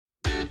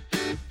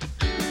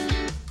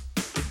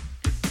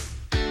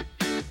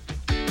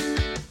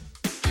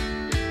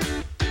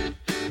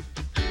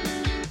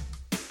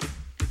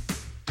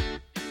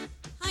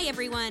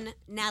everyone,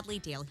 Natalie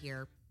Dale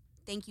here.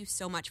 Thank you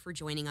so much for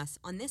joining us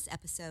on this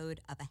episode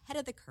of Ahead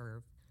of the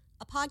Curve,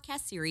 a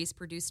podcast series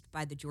produced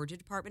by the Georgia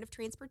Department of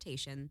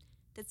Transportation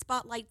that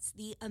spotlights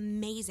the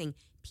amazing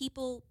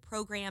people,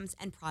 programs,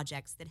 and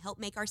projects that help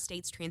make our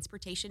state's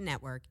transportation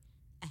network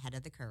ahead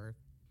of the curve.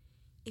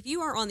 If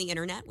you are on the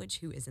internet,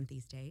 which who isn't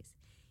these days,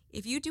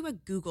 if you do a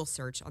Google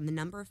search on the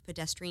number of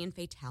pedestrian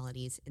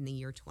fatalities in the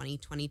year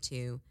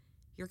 2022,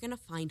 you're going to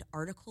find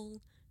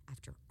article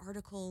after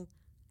article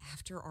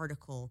after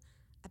article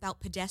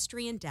about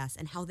pedestrian deaths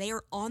and how they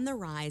are on the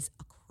rise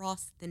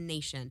across the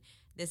nation.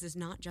 This is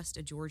not just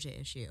a Georgia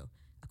issue,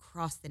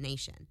 across the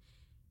nation.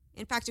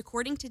 In fact,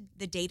 according to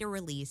the data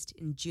released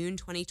in June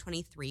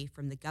 2023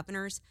 from the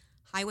Governor's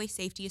Highway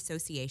Safety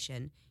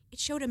Association, it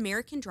showed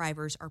American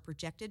drivers are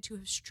projected to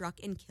have struck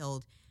and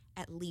killed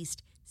at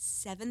least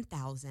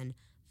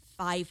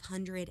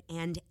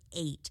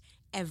 7,508.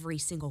 Every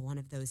single one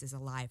of those is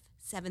alive.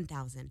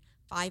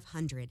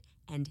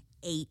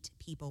 7,508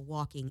 people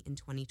walking in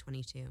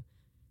 2022.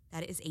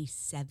 That is a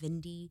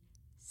 77%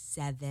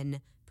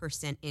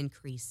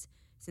 increase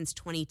since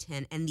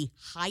 2010 and the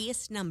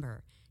highest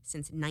number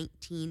since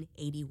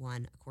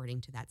 1981,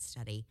 according to that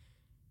study.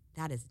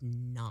 That is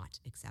not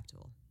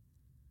acceptable.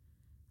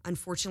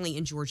 Unfortunately,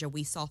 in Georgia,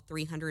 we saw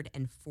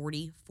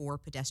 344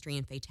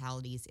 pedestrian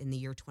fatalities in the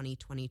year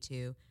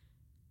 2022,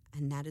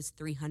 and that is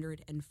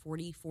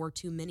 344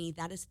 too many.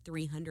 That is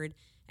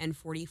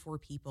 344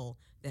 people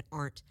that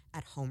aren't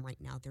at home right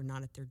now. They're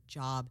not at their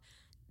job.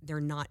 They're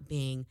not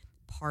being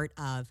part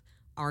of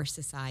our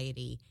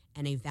society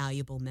and a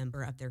valuable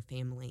member of their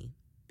family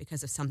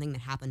because of something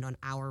that happened on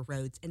our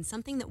roads and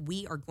something that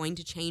we are going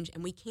to change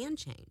and we can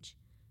change.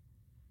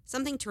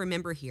 Something to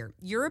remember here,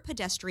 you're a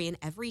pedestrian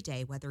every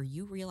day, whether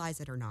you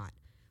realize it or not.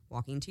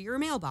 Walking to your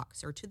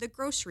mailbox or to the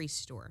grocery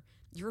store,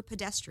 you're a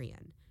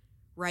pedestrian.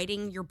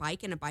 Riding your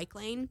bike in a bike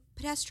lane,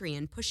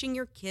 pedestrian. Pushing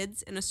your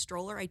kids in a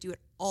stroller, I do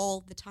it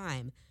all the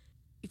time.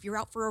 If you're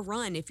out for a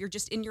run, if you're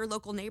just in your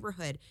local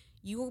neighborhood,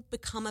 you will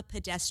become a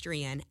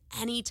pedestrian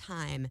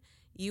anytime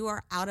you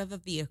are out of a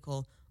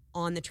vehicle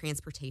on the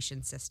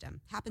transportation system.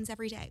 Happens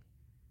every day.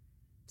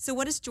 So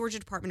what is Georgia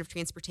Department of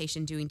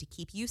Transportation doing to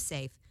keep you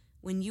safe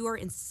when you are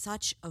in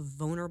such a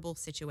vulnerable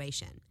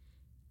situation?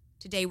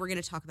 Today, we're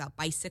going to talk about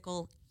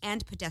bicycle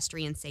and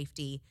pedestrian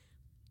safety.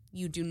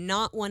 You do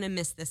not want to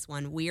miss this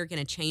one. We are going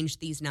to change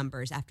these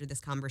numbers after this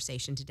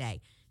conversation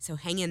today. So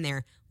hang in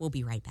there. We'll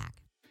be right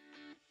back.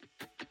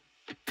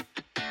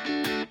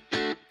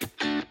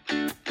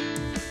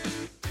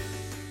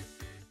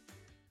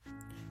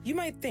 You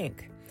might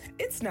think,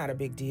 it's not a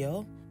big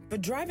deal,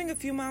 but driving a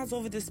few miles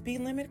over the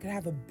speed limit could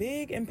have a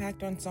big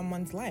impact on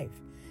someone's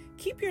life.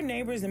 Keep your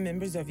neighbors and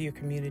members of your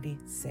community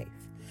safe.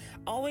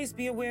 Always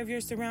be aware of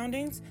your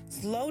surroundings,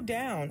 slow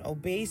down,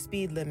 obey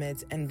speed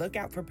limits, and look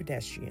out for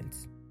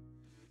pedestrians.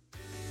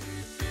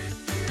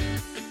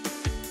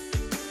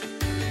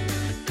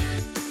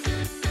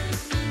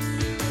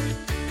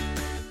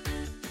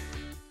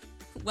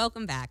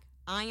 Welcome back.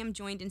 I am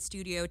joined in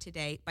studio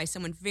today by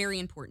someone very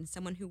important,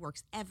 someone who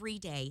works every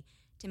day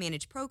to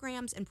manage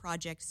programs and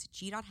projects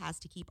GDOT has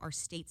to keep our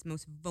state's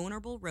most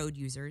vulnerable road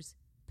users,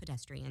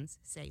 pedestrians,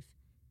 safe.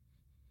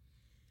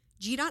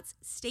 GDOT's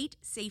State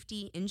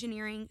Safety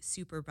Engineering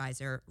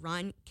Supervisor,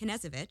 Ron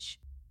Knezevich.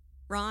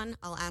 Ron,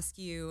 I'll ask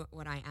you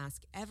what I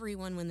ask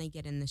everyone when they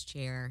get in this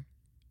chair.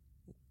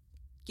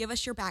 Give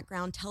us your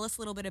background. Tell us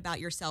a little bit about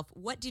yourself.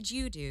 What did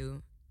you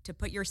do to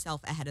put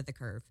yourself ahead of the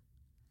curve?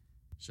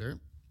 Sure.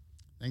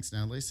 Thanks,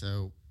 Natalie.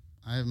 So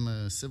I'm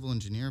a civil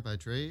engineer by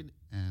trade,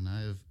 and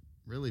I've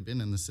really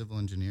been in the civil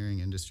engineering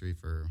industry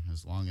for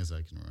as long as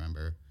I can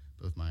remember.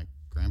 Both my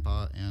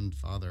grandpa and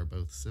father are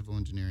both civil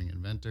engineering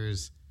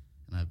inventors,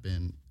 and I've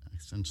been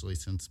essentially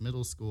since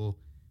middle school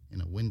in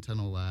a wind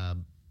tunnel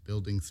lab,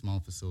 building small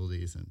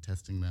facilities and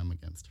testing them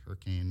against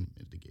hurricane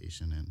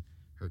mitigation and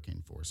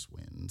hurricane force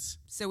winds.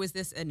 So is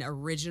this an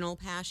original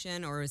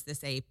passion, or is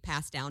this a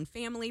passed down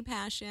family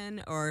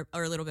passion, or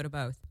a little bit of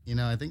both? You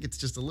know, I think it's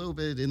just a little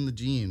bit in the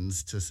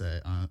genes,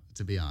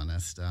 to be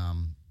honest.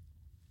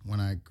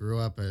 When I grew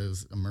up, I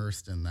was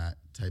immersed in that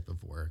type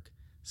of work.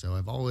 So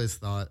I've always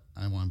thought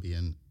I want to be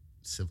in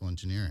civil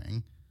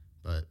engineering.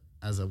 But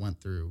as I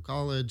went through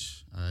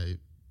college, I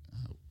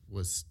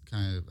was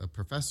kind of a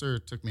professor,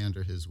 took me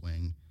under his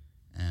wing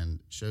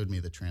and showed me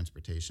the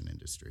transportation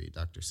industry,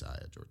 Dr. Sy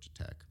at Georgia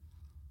Tech.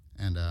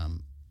 And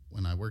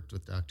when I worked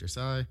with Dr.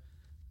 Sy,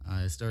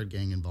 I started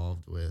getting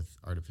involved with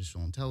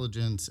artificial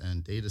intelligence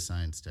and data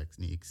science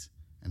techniques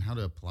and how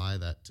to apply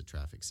that to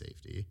traffic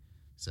safety.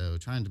 So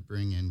trying to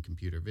bring in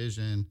computer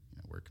vision,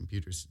 where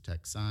computers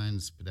detect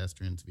signs,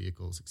 pedestrians,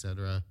 vehicles,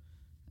 etc.,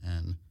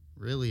 and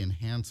really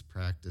enhance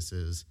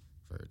practices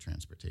for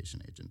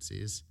transportation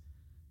agencies.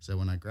 So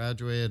when I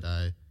graduated,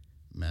 I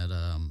met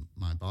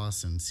my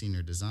boss in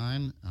senior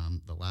design,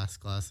 the last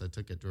class I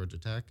took at Georgia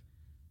Tech,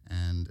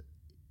 and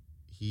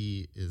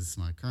he is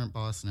my current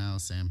boss now,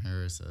 Sam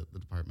Harris at the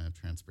Department of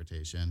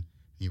Transportation.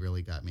 He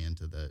really got me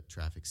into the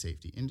traffic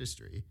safety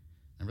industry.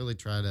 I really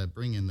try to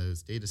bring in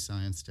those data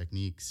science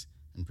techniques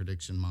and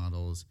prediction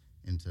models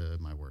into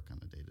my work on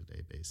a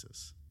day-to-day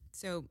basis.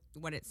 So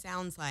what it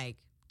sounds like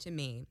to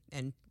me,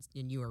 and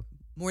you are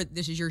more,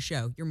 this is your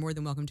show, you're more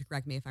than welcome to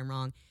correct me if I'm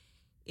wrong,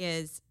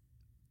 is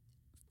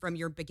from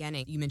your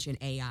beginning, you mentioned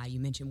AI, you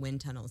mentioned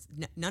wind tunnels.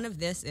 None of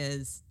this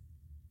is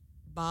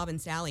Bob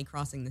and Sally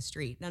crossing the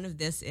street. None of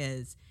this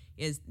is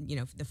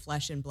the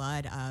flesh and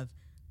blood of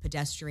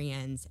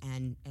pedestrians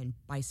and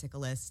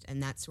bicyclists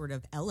and that sort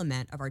of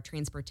element of our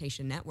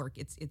transportation network.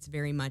 It's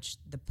very much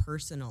the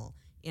personal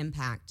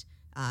impact,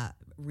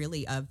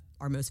 really, of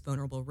our most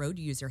vulnerable road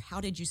user.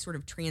 How did you sort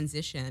of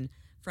transition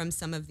from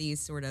some of these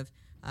sort of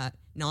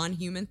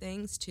non-human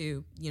things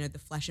to the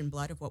flesh and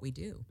blood of what we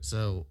do?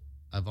 So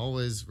I've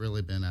always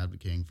really been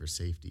advocating for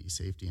safety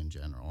in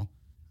general,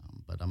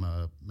 but I'm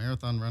a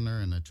marathon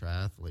runner and a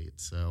triathlete.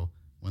 So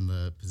when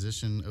the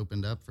position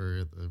opened up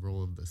for the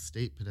role of the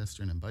state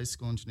pedestrian and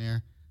bicycle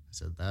engineer, I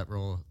said that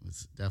role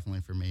was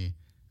definitely for me,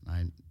 and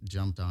I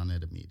jumped on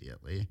it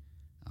immediately.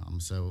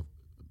 So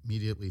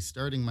immediately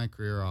starting my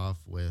career off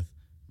with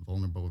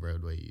vulnerable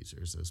roadway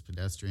users, those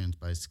pedestrians,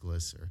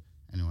 bicyclists, or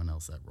anyone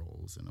else that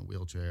rolls in a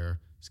wheelchair,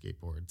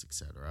 skateboards,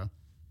 etc.,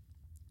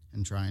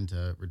 and trying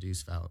to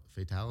reduce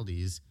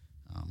fatalities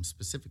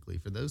specifically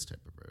for those type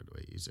of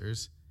roadway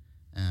users.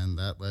 And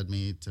that led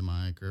me to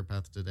my career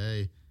path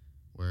today,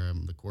 where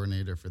I'm the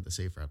coordinator for the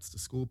Safe Routes to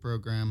School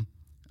program,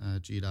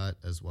 GDOT,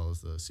 as well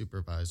as the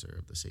supervisor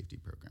of the safety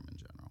program in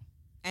general.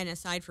 And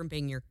aside from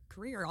being your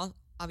career,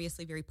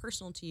 obviously very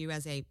personal to you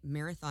as a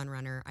marathon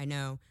runner, I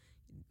know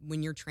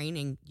when you're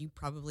training, you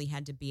probably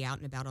had to be out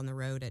and about on the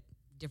road at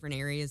different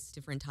areas,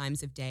 different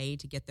times of day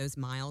to get those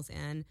miles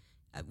in.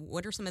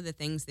 What are some of the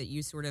things that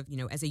you sort of,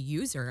 as a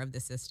user of the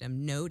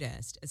system,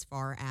 noticed as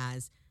far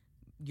as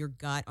your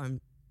gut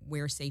on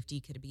where safety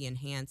could be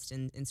enhanced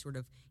and sort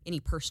of any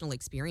personal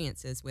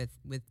experiences with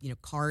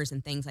cars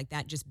and things like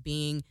that, just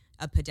being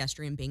a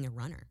pedestrian, being a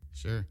runner?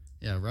 Sure.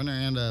 Yeah, runner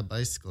and a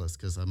bicyclist,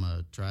 because I'm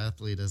a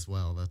triathlete as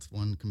well. That's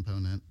one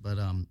component. But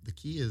the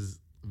key is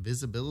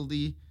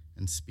visibility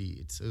and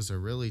speed. So those are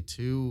really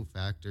two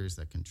factors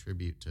that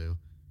contribute to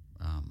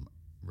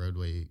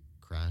roadway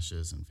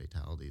crashes and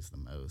fatalities the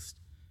most.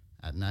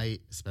 At night,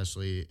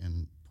 especially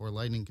in poor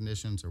lighting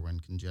conditions or when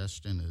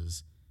congestion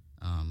is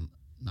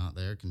not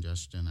there,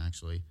 congestion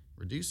actually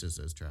reduces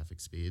those traffic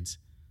speeds.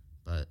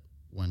 But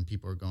when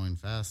people are going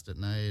fast at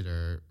night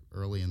or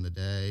early in the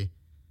day,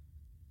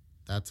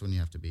 that's when you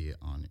have to be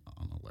on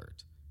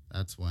alert.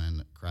 That's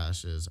when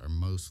crashes are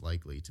most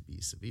likely to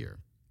be severe.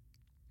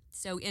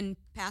 So in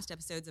past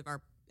episodes of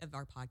our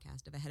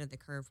podcast of Ahead of the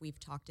Curve, we've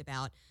talked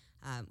about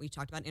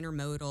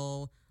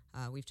intermodal.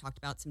 We've talked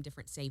about some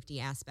different safety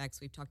aspects.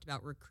 We've talked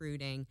about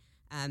recruiting.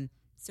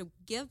 So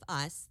give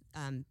us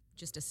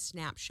just a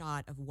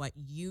snapshot of what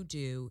you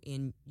do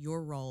in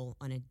your role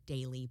on a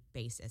daily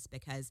basis,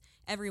 because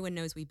everyone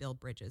knows we build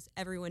bridges.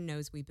 Everyone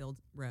knows we build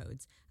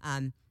roads.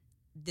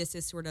 This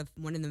is sort of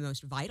one of the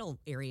most vital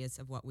areas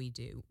of what we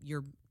do.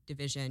 Your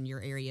division,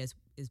 your area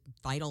is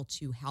vital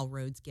to how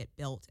roads get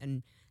built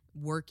and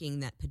working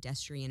that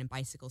pedestrian and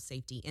bicycle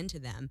safety into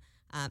them.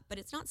 But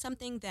it's not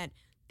something that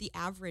the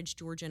average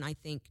Georgian, I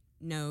think,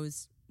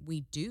 knows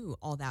we do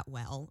all that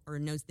well or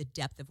knows the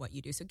depth of what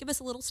you do. So give us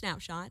a little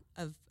snapshot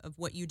of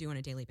what you do on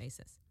a daily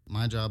basis.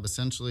 My job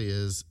essentially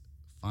is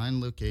find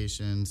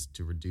locations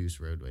to reduce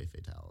roadway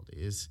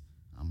fatalities.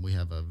 We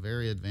have a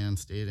very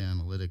advanced data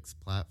analytics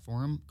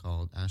platform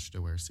called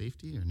AASHTO Air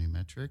Safety, or New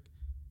Metric,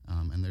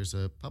 and there's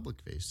a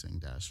public-facing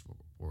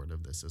dashboard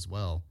of this as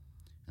well.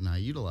 And I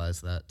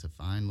utilize that to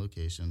find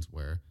locations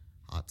where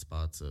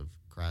hotspots of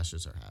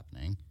crashes are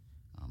happening.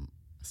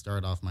 I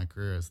started off my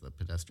career as the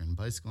pedestrian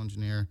bicycle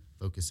engineer,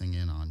 focusing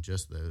in on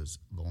just those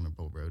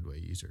vulnerable roadway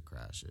user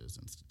crashes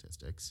and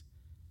statistics.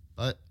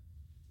 But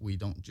we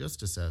don't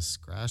just assess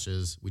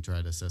crashes, we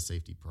try to assess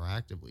safety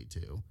proactively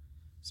too.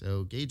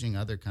 So gauging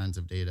other kinds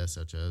of data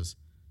such as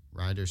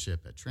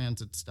ridership at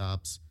transit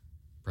stops,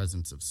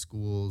 presence of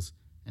schools,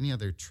 any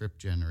other trip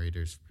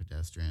generators for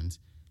pedestrians,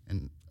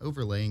 and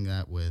overlaying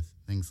that with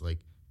things like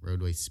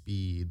roadway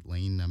speed,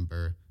 lane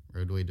number,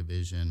 roadway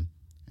division,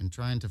 and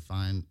trying to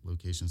find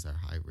locations that are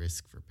high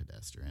risk for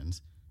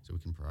pedestrians so we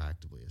can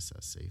proactively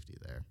assess safety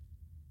there.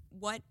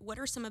 What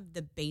are some of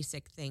the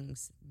basic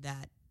things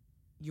that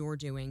you're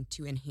doing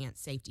to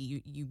enhance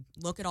safety? You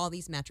look at all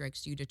these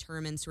metrics, you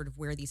determine sort of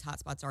where these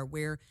hotspots are,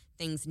 where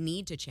things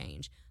need to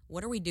change.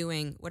 What are we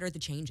doing? What are the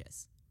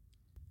changes?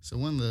 So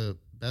one of the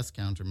best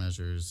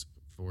countermeasures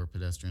for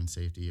pedestrian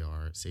safety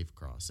are safe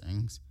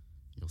crossings.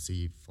 You'll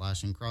see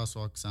flashing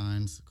crosswalk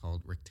signs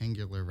called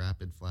rectangular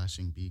rapid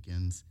flashing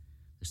beacons.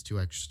 There's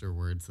two extra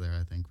words there,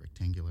 I think,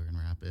 rectangular and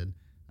rapid,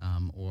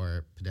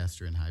 or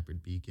pedestrian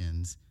hybrid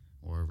beacons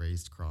or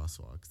raised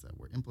crosswalks that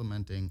we're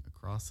implementing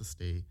across the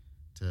state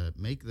to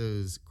make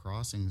those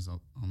crossings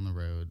on the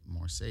road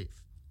more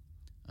safe.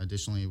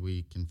 Additionally,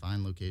 we can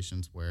find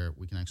locations where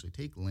we can actually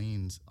take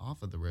lanes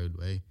off of the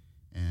roadway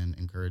and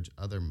encourage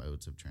other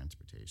modes of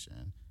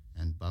transportation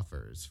and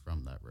buffers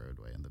from that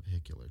roadway and the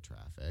vehicular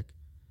traffic.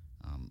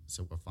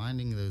 So we're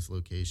finding those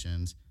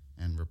locations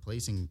and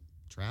replacing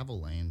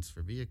travel lanes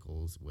for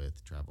vehicles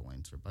with travel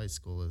lanes for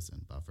bicyclists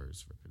and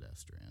buffers for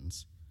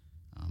pedestrians.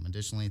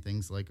 Additionally,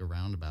 things like a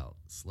roundabout,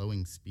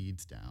 slowing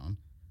speeds down,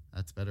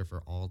 that's better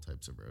for all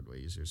types of roadway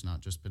users,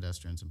 not just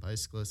pedestrians and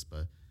bicyclists,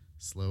 but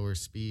slower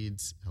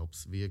speeds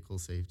helps vehicle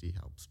safety,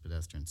 helps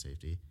pedestrian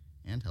safety,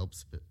 and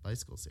helps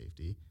bicycle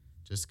safety,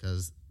 just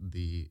because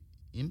the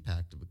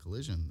impact of a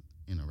collision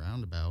in a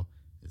roundabout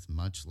is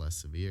much less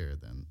severe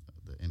than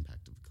the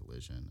impact of a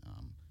collision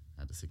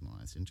at a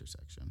signalized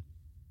intersection.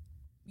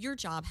 Your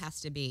job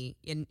has to be,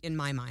 in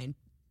my mind,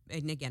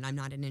 and again, I'm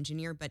not an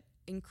engineer, but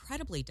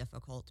incredibly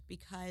difficult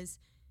because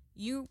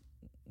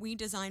we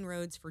design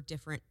roads for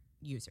different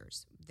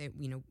users.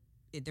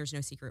 There's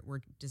no secret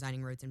we're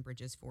designing roads and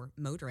bridges for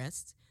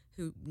motorists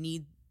who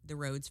need the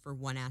roads for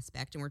one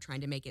aspect, and we're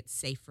trying to make it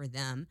safe for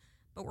them.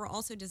 But we're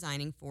also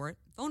designing for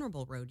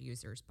vulnerable road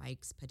users,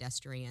 bikes,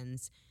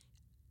 pedestrians,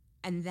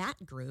 and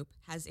that group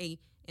has an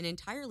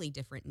entirely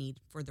different need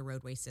for the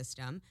roadway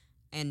system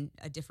and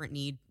a different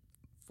need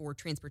for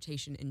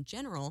transportation in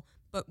general,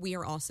 but we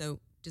are also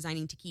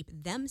designing to keep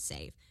them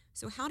safe.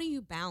 So how do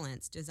you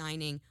balance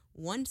designing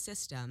one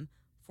system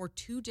for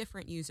two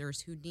different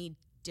users who need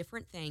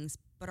different things,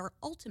 but our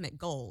ultimate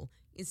goal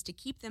is to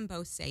keep them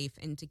both safe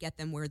and to get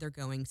them where they're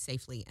going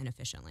safely and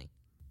efficiently?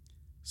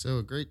 So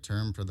a great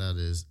term for that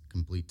is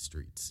complete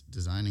streets,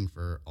 designing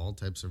for all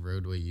types of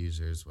roadway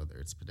users, whether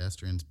it's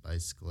pedestrians,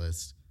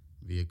 bicyclists,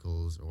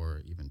 vehicles,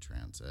 or even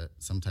transit.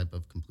 Some type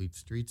of complete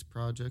streets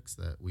projects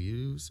that we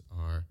use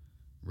are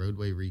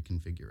roadway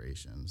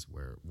reconfigurations,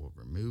 where we'll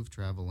remove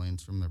travel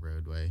lanes from the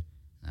roadway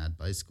and add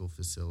bicycle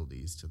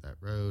facilities to that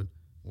road,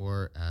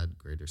 or add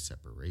greater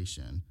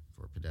separation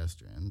for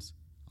pedestrians.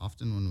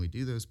 Often when we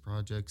do those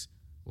projects,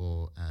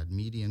 we'll add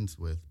medians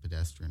with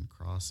pedestrian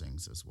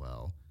crossings as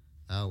well.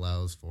 That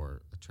allows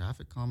for a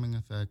traffic calming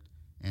effect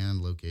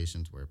and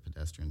locations where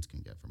pedestrians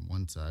can get from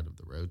one side of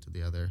the road to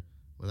the other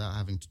without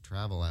having to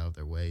travel out of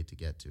their way to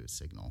get to a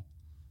signal.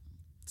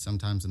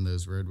 Sometimes in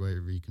those roadway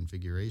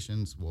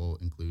reconfigurations, we'll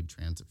include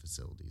transit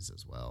facilities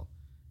as well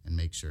and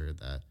make sure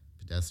that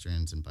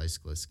pedestrians and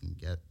bicyclists can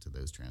get to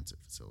those transit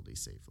facilities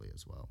safely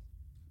as well.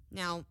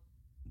 Now,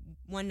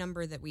 one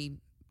number that we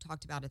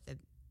talked about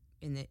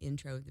in the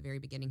intro at the very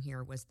beginning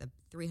here was the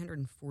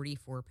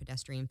 344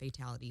 pedestrian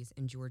fatalities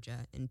in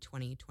Georgia in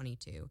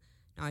 2022.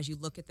 Now, as you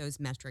look at those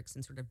metrics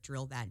and sort of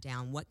drill that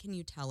down, what can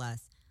you tell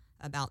us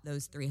about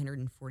those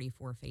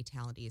 344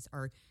 fatalities?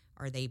 Are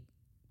they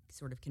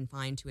sort of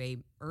confined to a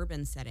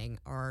urban setting?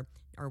 Are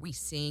we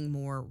seeing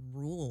more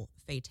rural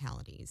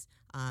fatalities?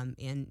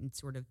 And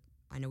sort of,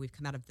 I know we've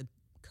come out of the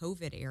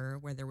COVID era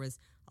where there was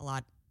a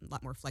lot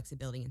more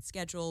flexibility in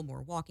schedule,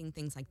 more walking,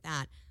 things like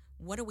that.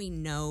 What do we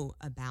know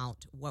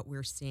about what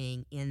we're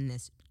seeing in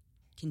this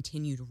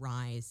continued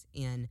rise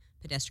in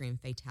pedestrian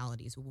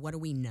fatalities? What do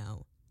we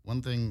know?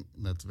 One thing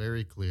that's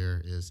very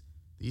clear is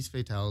these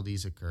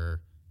fatalities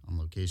occur on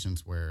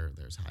locations where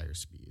there's higher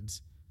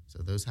speeds.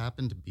 So those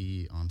happen to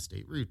be on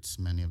state routes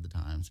many of the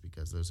times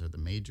because those are the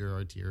major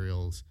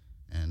arterials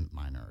and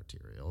minor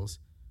arterials.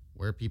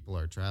 Where people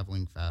are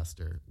traveling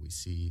faster, we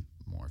see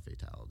more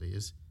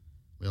fatalities.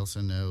 We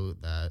also know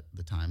that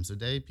the times of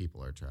day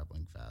people are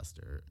traveling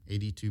faster.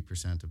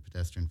 82% of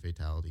pedestrian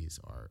fatalities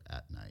are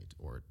at night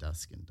or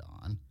dusk and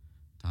dawn,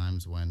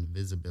 times when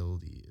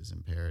visibility is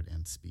impaired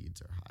and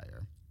speeds are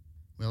higher.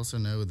 We also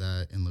know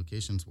that in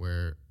locations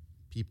where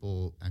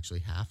people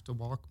actually have to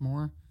walk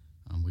more,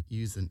 we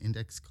use an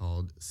index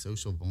called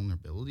social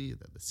vulnerability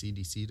that the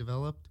CDC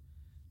developed.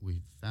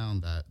 We've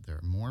found that there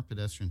are more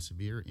pedestrian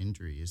severe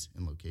injuries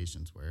in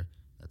locations where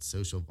that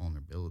social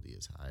vulnerability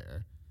is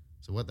higher.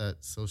 So what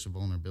that social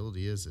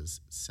vulnerability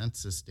is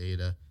census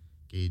data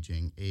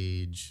gauging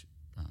age,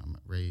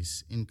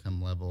 race,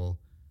 income level,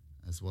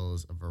 as well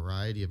as a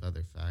variety of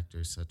other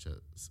factors such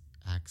as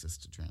access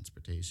to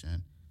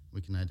transportation.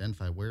 We can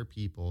identify where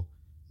people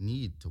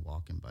need to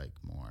walk and bike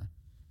more.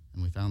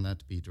 And we found that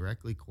to be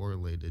directly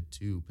correlated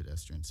to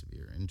pedestrian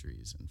severe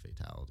injuries and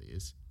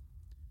fatalities.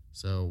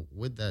 So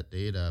with that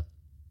data,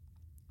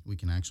 we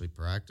can actually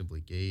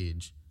proactively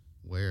gauge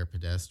where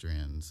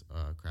pedestrians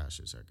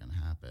crashes are going to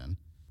happen.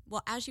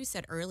 Well, as you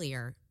said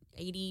earlier,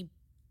 82%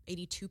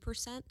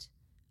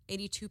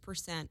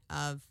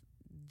 of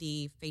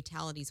the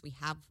fatalities we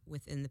have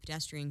within the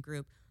pedestrian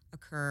group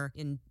occur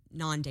in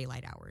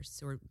non-daylight hours,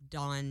 so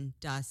dawn,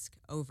 dusk,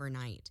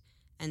 overnight.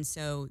 And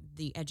so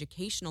the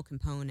educational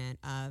component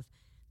of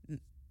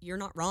you're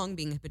not wrong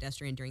being a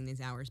pedestrian during these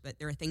hours, but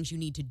there are things you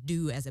need to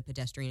do as a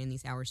pedestrian in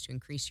these hours to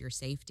increase your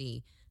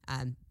safety.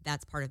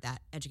 That's part of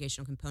that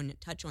educational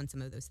component. Touch on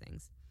some of those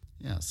things.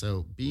 Yeah,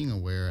 so being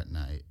aware at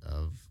night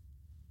of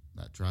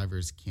that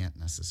drivers can't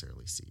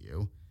necessarily see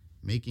you,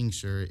 making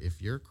sure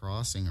if you're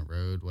crossing a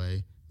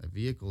roadway that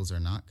vehicles are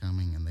not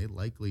coming and they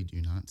likely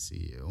do not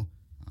see you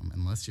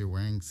unless you're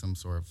wearing some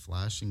sort of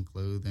flashing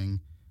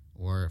clothing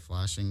or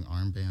flashing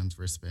armbands,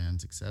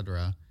 wristbands,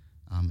 etc.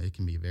 It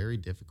can be very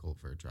difficult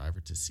for a driver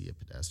to see a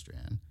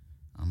pedestrian.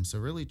 So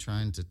really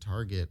trying to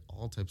target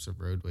all types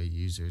of roadway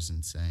users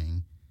and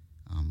saying,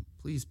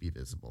 please be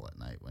visible at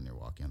night when you're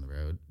walking on the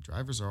road.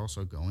 Drivers are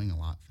also going a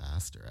lot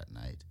faster at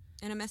night.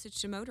 And a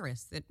message to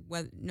motorists that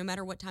no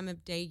matter what time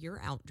of day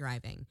you're out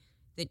driving,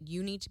 that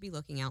you need to be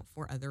looking out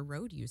for other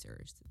road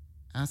users.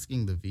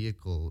 Asking the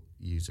vehicle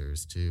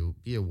users to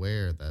be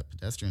aware that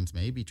pedestrians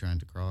may be trying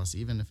to cross,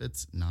 even if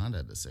it's not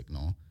at a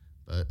signal,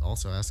 but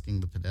also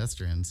asking the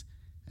pedestrians,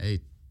 hey,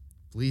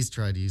 please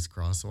try to use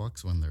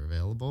crosswalks when they're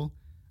available.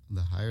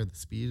 The higher the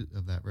speed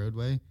of that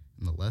roadway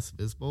and the less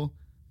visible,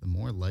 the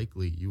more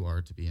likely you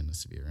are to be in a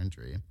severe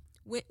injury.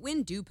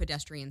 When do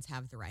pedestrians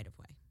have the right of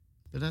way?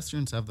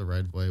 Pedestrians have the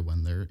right of way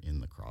when they're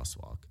in the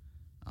crosswalk.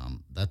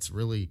 That's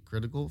really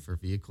critical for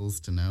vehicles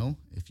to know.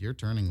 If you're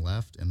turning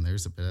left and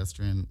there's a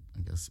pedestrian,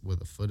 I guess,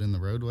 with a foot in the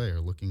roadway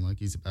or looking like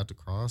he's about to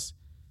cross,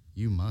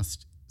 you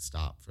must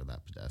stop for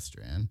that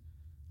pedestrian.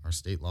 Our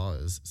state law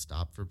is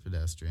stop for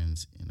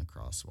pedestrians in a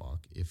crosswalk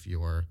if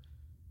you're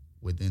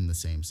within the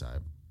same side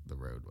of the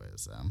roadway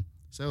as them.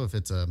 So if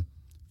it's a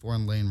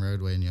 4-lane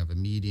roadway and you have a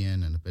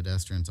median and a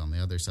pedestrian's on the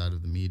other side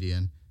of the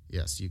median,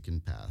 yes, you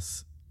can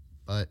pass.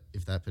 But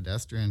if that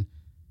pedestrian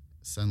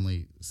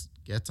suddenly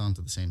gets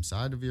onto the same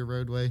side of your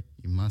roadway,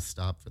 you must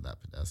stop for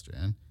that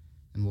pedestrian.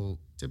 And we'll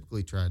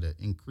typically try to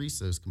increase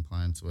those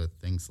compliance with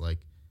things like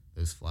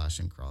those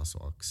flashing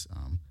crosswalks,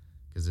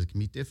 because it can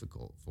be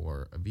difficult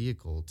for a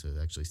vehicle to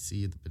actually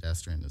see the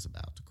pedestrian is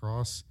about to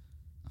cross.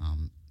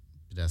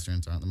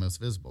 Pedestrians aren't the most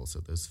visible, so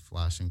those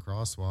flashing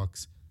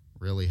crosswalks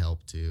really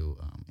help to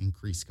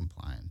increase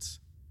compliance.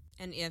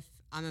 And if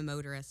I'm a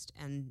motorist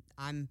and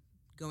I'm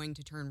going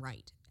to turn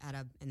right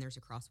and there's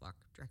a crosswalk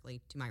directly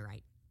to my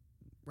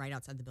right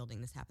outside the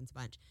building, this happens a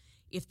bunch.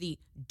 If the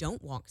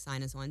don't walk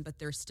sign is on, but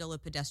there's still a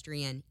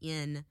pedestrian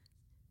in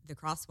the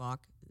crosswalk,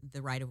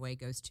 the right of way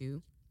goes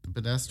to the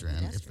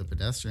pedestrian. If the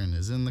pedestrian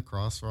is in the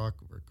crosswalk,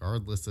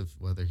 regardless of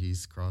whether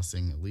he's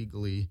crossing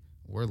illegally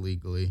or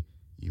legally,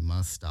 you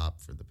must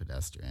stop for the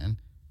pedestrian.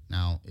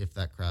 Now, if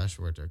that crash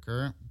were to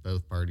occur,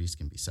 both parties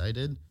can be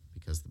cited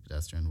because the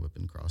pedestrian would have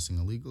been crossing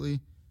illegally,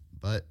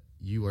 but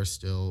you are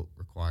still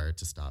required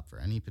to stop for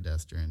any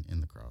pedestrian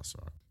in the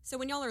crosswalk. So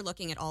when y'all are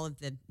looking at all of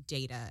the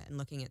data and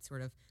looking at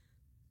sort of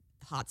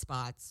hot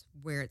spots,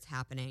 where it's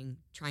happening,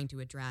 trying to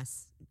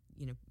address,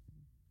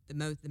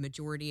 the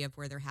majority of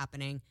where they're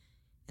happening,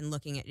 and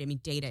looking at,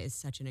 data is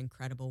such an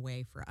incredible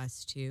way for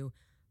us to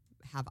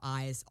have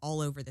eyes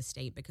all over the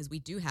state, because we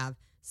do have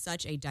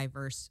such a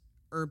diverse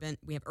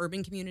we have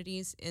urban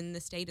communities in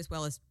the state, as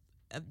well as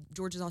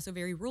Georgia's also a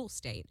very rural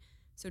state.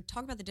 So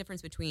talk about the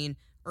difference between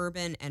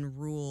urban and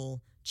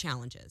rural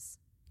challenges.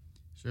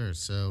 Sure.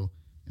 So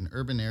in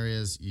urban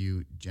areas,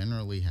 you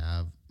generally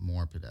have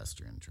more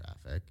pedestrian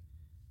traffic,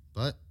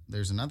 but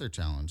there's another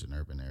challenge in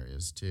urban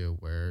areas too,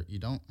 where you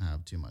don't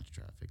have too much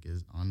traffic,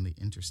 is on the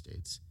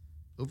interstates.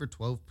 Over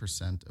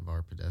 12% of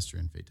our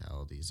pedestrian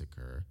fatalities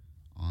occur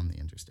on the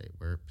interstate,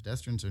 where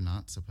pedestrians are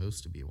not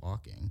supposed to be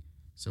walking.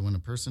 So when a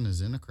person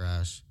is in a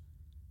crash,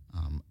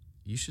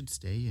 you should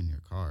stay in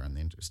your car on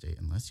the interstate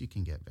unless you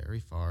can get very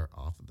far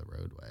off of the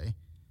roadway.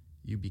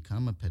 You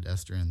become a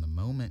pedestrian the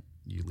moment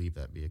you leave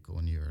that vehicle,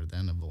 and you are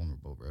then a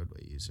vulnerable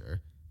roadway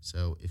user.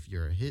 So if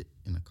you're hit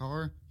in a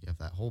car, you have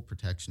that whole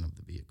protection of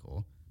the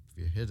vehicle. If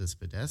you're hit as a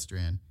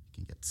pedestrian, you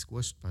can get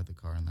squished by the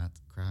car, and that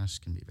crash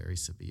can be very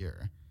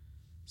severe.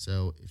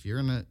 So if you're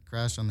in a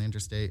crash on the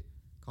interstate,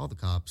 call the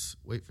cops,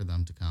 wait for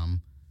them to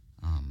come.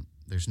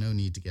 There's no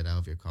need to get out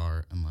of your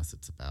car unless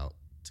it's about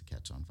to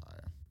catch on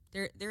fire.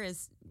 There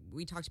is.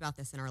 We talked about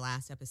this in our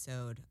last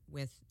episode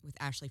with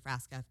Ashley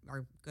Frasca,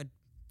 our good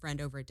friend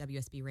over at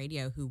WSB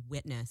Radio, who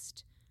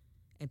witnessed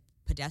a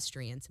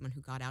pedestrian, someone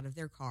who got out of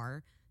their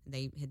car.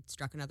 They had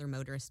struck another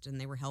motorist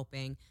and they were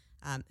helping,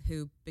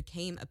 who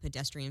became a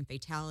pedestrian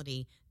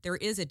fatality. There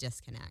is a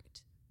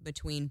disconnect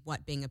between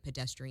what being a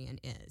pedestrian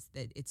is.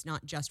 That it's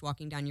not just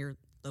walking down your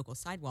local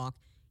sidewalk.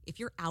 If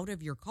you're out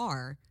of your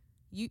car,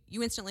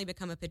 you instantly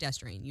become a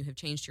pedestrian. You have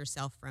changed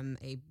yourself from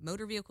a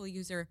motor vehicle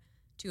user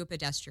to a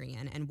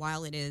pedestrian. And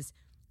while it is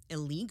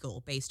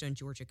illegal based on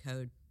Georgia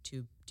code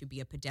to be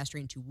a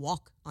pedestrian, to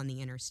walk on the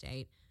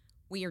interstate,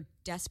 we are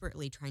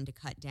desperately trying to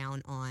cut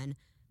down on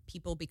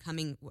people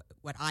becoming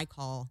what I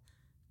call,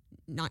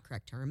 not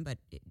correct term, but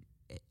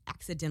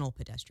accidental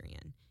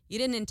pedestrian. You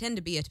didn't intend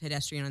to be a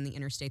pedestrian on the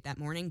interstate that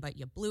morning, but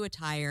you blew a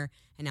tire,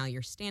 and now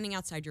you're standing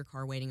outside your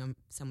car waiting on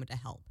someone to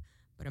help.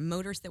 But a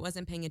motorist that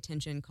wasn't paying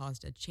attention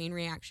caused a chain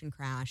reaction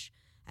crash,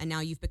 and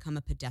now you've become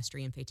a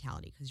pedestrian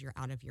fatality because you're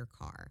out of your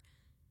car.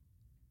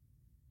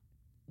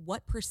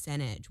 What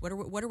percentage? What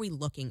are we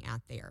looking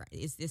at there?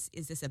 Is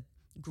this a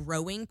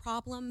growing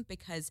problem?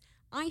 Because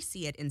I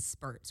see it in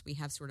spurts. We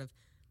have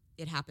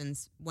it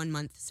happens 1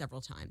 month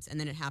several times, and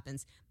then it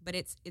happens, but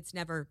it's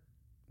never.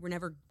 We're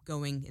never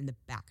going in the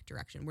back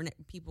direction.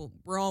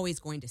 We're always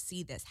going to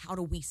see this. How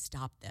do we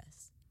stop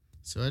this?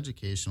 So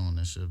educational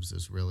initiatives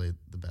is really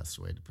the best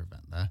way to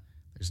prevent that.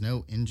 There's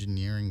no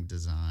engineering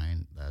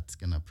design that's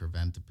going to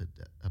prevent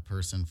a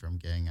person from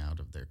getting out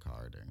of their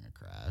car during a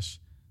crash.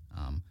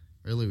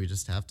 Really, we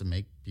just have to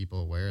make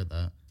people aware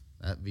that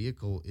that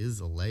vehicle is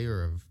a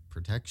layer of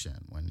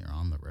protection when you're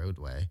on the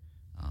roadway.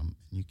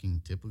 You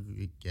can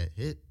typically get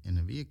hit in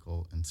a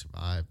vehicle and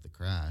survive the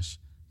crash.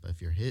 But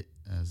if you're hit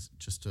as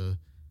just a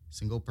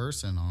single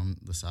person on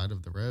the side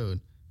of the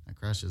road, that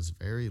crash is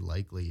very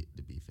likely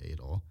to be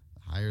fatal.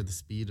 The higher the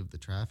speed of the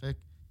traffic,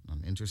 and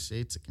on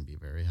interstates it can be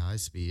very high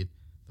speed,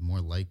 the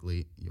more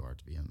likely you are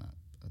to be in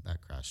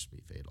that crash to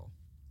be fatal.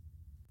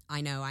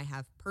 I know I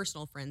have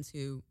personal friends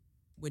who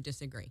would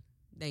disagree.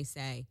 They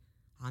say,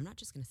 I'm not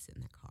just going to sit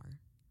in that car.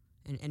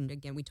 And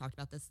again, we talked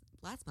about this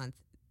last month,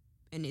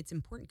 and it's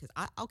important because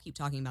I'll keep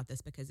talking about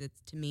this because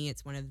to me,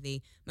 it's one of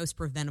the most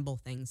preventable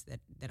things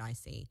that I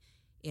see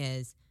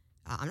is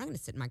I'm not going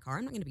to sit in my car.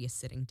 I'm not going to be a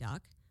sitting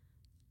duck.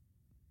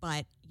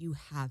 But you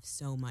have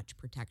so much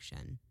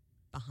protection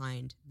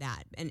behind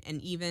that. And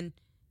even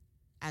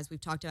as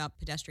we've talked about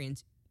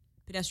pedestrians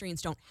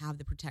don't have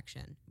the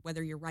protection.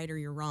 Whether you're right or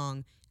you're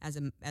wrong as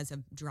a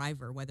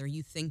driver, whether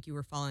you think you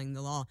are following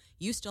the law,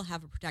 you still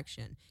have a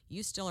protection.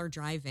 You still are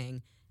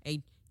driving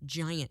a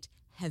giant,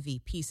 heavy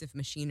piece of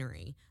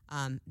machinery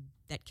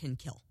that can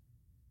kill.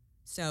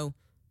 So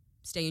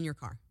stay in your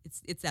car.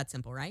 It's that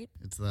simple, right?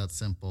 It's that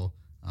simple.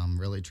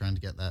 Really trying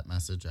to get that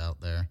message out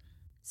there.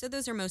 So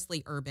those are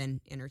mostly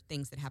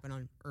things that happen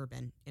on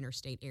urban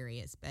interstate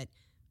areas. But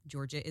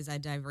Georgia is a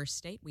diverse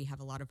state. We have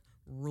a lot of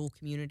rural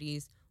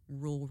communities,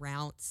 rural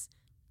routes.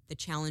 The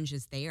challenge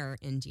is there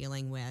in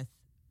dealing with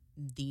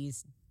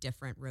these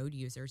different road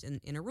users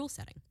in a rural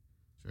setting.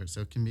 Sure.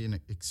 So it can be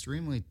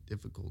extremely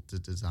difficult to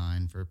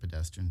design for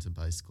pedestrians and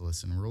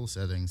bicyclists in rural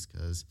settings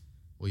because,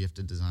 you have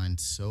to design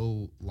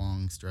so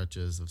long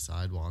stretches of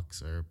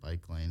sidewalks or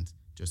bike lanes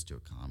just to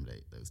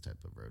accommodate those type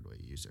of roadway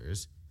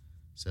users.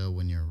 So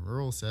when you're in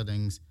rural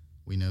settings,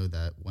 we know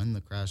that when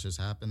the crashes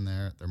happen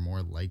there, they're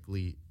more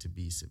likely to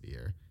be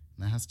severe.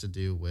 And that has to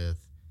do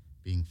with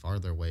being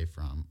farther away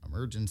from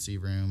emergency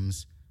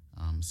rooms,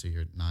 so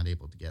you're not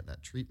able to get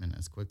that treatment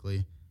as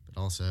quickly, but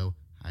also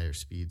higher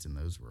speeds in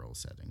those rural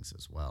settings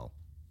as well.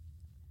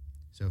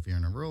 So if you're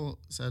in a rural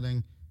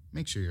setting,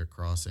 make sure you're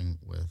crossing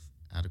with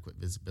adequate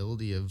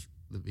visibility of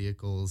the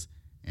vehicles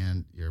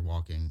and you're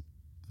walking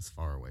as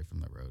far away from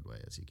the roadway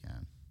as you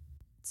can.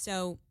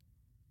 So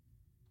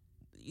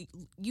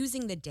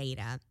using the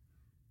data,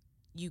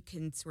 you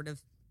can sort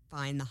of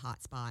find the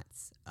hot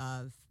spots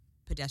of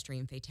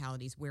pedestrian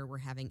fatalities where we're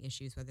having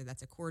issues, whether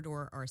that's a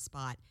corridor or a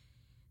spot.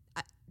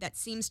 That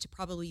seems to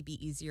probably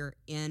be easier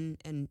in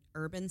an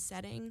urban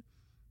setting.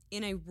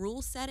 In a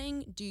rural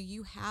setting, do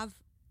you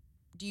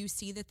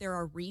see that there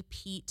are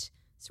repeat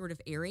sort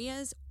of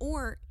areas,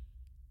 or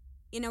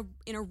in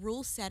a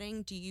rural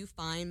setting, do you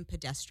find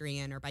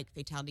pedestrian or bike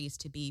fatalities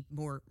to be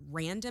more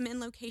random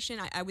in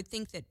location? I would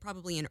think that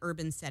probably in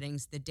urban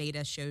settings, the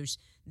data shows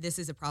this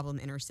is a problem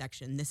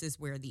intersection. This is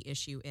where the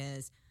issue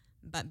is.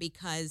 But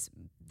because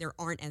there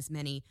aren't as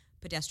many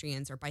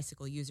pedestrians or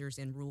bicycle users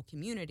in rural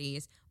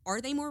communities,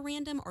 are they more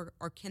random or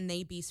can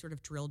they be sort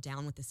of drilled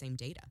down with the same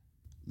data?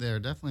 They're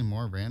definitely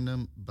more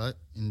random, but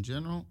in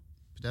general,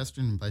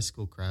 pedestrian and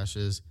bicycle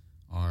crashes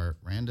are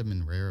random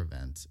and rare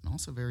events and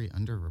also very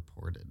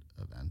underreported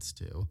events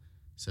too.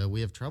 So we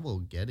have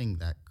trouble getting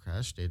that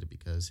crash data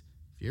because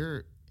if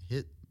you're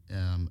hit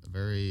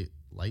very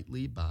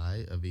lightly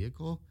by a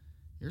vehicle,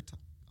 you're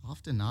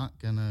often not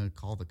going to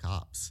call the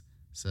cops.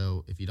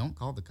 So if you don't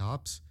call the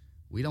cops,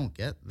 we don't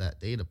get that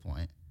data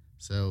point.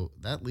 So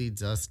that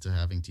leads us to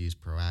having to use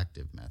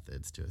proactive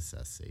methods to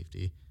assess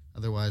safety.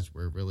 Otherwise,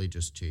 we're really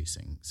just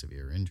chasing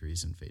severe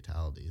injuries and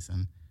fatalities,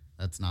 and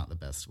that's not the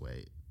best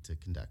way to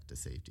conduct a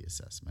safety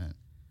assessment.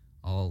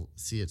 I'll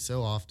see it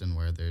so often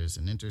where there's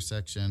an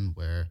intersection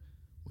where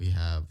we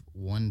have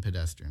one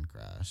pedestrian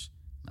crash.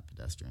 That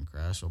pedestrian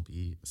crash will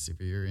be a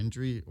severe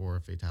injury or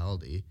a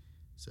fatality.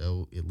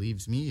 So it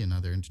leaves me and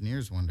other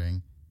engineers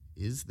wondering,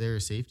 is there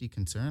a safety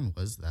concern?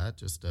 Was that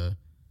just a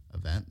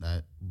event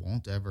that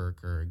won't ever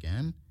occur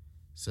again?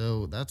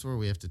 So that's where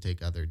we have to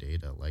take other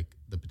data, like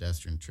the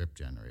pedestrian trip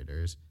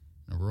generators.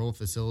 In a rural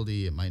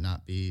facility, it might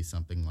not be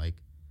something like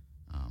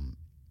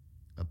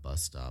a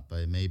bus stop, but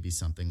it may be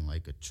something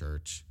like a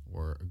church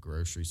or a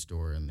grocery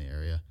store in the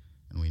area.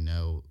 And we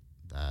know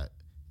that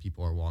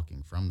people are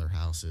walking from their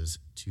houses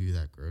to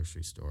that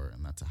grocery store,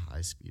 and that's a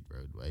high-speed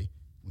roadway.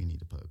 We need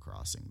to put a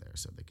crossing there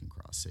so they can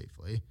cross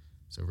safely.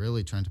 So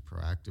really trying to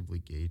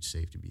proactively gauge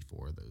safety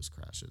before those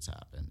crashes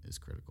happen is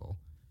critical,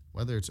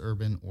 whether it's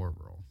urban or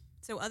rural.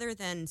 So other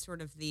than sort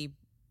of the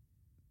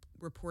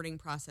reporting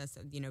process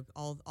of,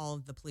 all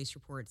of the police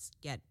reports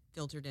get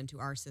filtered into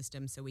our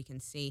system so we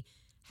can see,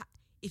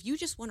 if you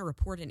just want to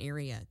report an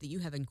area that you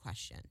have in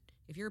question,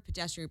 if you're a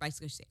pedestrian or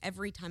bicyclist, say,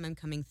 every time I'm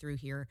coming through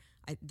here,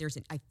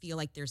 I feel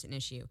like there's an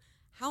issue.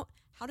 How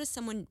does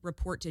someone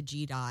report to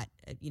GDOT?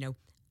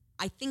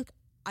 I think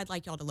I'd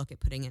like y'all to look at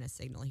putting in a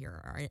signal here.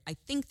 Or I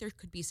think there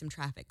could be some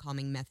traffic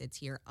calming methods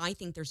here. I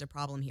think there's a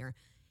problem here.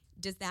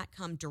 Does that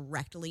come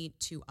directly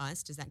to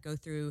us? Does that go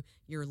through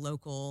your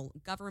local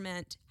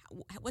government?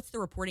 What's the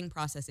reporting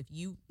process if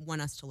you want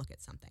us to look at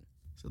something?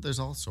 So there's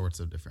all sorts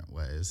of different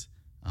ways.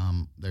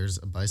 There's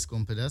a bicycle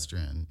and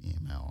pedestrian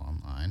email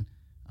online.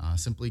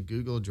 Simply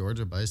Google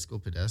Georgia Bicycle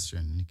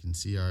Pedestrian, and you can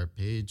see our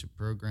page of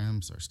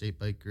programs, our state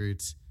bike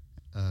routes,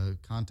 a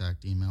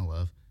contact email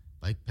of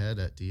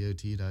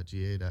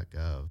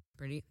bikeped@dot.ga.gov.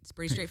 It's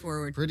pretty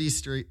straightforward. Pretty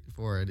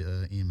straightforward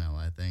email,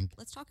 I think.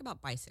 Let's talk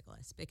about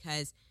bicyclists,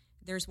 because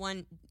there's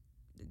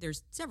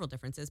several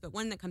differences, but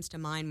one that comes to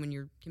mind when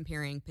you're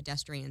comparing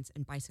pedestrians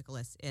and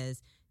bicyclists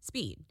is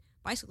speed.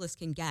 Bicyclists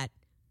can get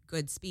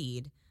good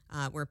speed,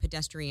 where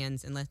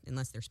pedestrians,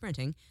 unless they're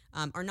sprinting,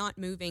 are not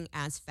moving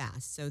as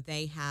fast. So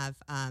they have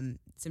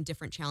some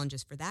different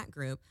challenges for that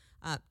group.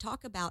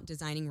 Talk about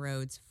designing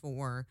roads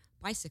for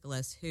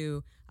bicyclists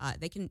who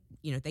they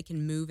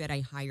can move at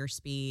a higher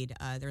speed.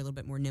 They're a little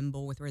bit more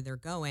nimble with where they're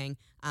going,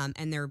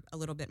 and they're a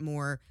little bit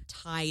more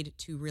tied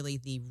to really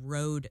the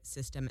road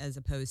system as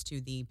opposed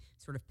to the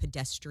sort of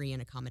pedestrian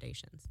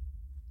accommodations.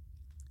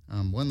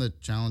 One of the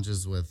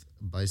challenges with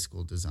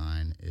bicycle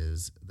design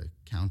is the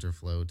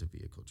counterflow to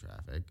vehicle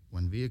traffic.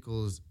 When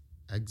vehicles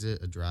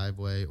exit a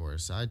driveway or a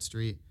side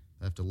street,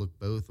 they have to look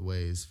both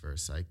ways for a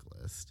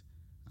cyclist,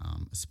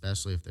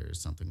 especially if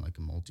there's something like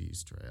a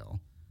multi-use trail.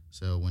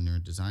 So when you're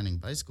designing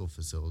bicycle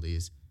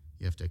facilities,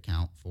 you have to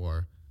account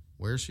for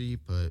where should you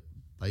put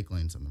bike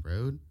lanes on the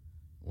road,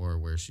 or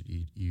where should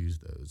you use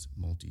those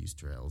multi-use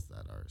trails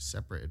that are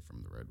separated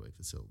from the roadway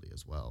facility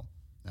as well.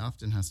 It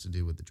often has to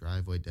do with the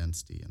driveway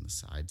density and the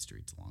side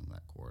streets along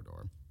that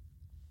corridor.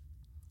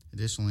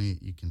 Additionally,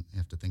 you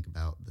have to think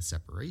about the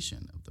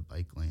separation of the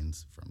bike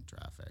lanes from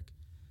traffic.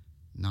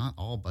 Not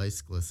all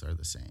bicyclists are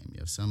the same.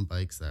 You have some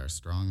bikes that are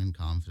strong and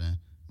confident,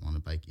 want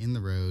to bike in the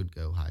road,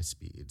 go high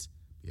speeds.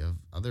 You have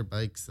other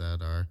bikes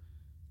that are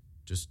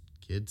just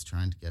kids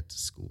trying to get to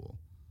school.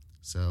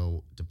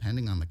 So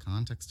depending on the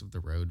context of the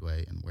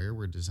roadway and where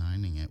we're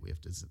designing it, we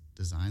have to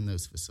design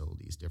those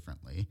facilities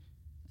differently.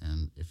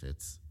 And if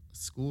it's a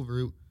school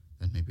route,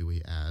 then maybe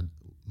we add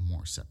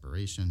more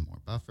separation, more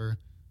buffer.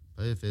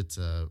 But if it's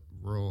a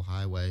rural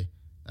highway,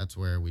 that's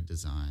where we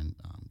design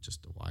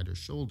just a wider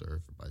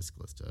shoulder for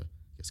bicyclists to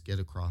get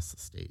across the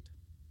state.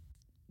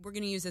 We're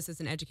going to use this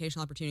as an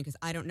educational opportunity because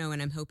I don't know,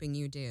 and I'm hoping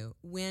you do.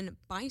 When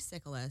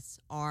bicyclists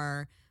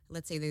are,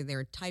 let's say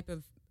they're a type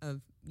of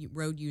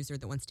road user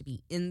that wants to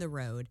be in the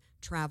road,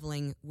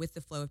 traveling with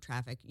the flow of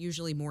traffic,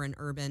 usually more in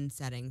urban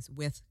settings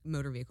with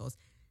motor vehicles,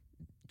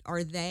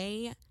 are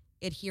they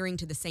adhering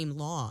to the same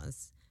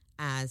laws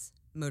as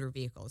motor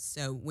vehicles?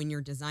 So when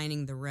you're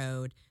designing the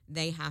road,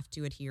 they have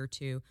to adhere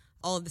to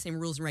all of the same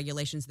rules and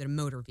regulations that a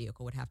motor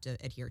vehicle would have to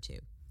adhere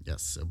to.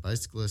 Yes, so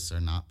bicyclists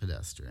are not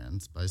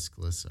pedestrians.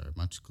 Bicyclists are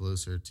much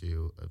closer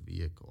to a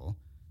vehicle.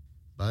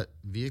 But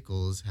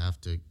vehicles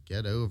have to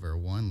get over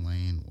one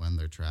lane when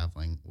they're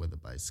traveling with a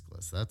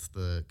bicyclist. That's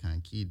the kind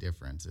of key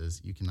difference,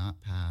 is you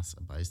cannot pass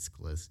a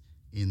bicyclist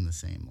in the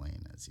same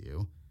lane as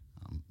you.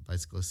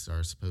 Bicyclists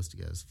are supposed to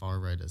get as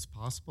far right as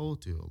possible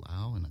to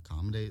allow and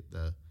accommodate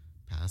the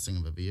passing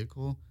of a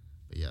vehicle.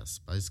 But yes,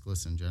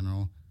 bicyclists in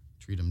general,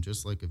 treat them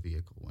just like a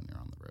vehicle when you're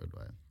on the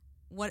roadway.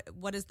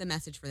 What is the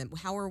message for them?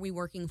 How are we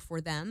working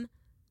for them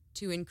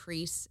to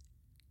increase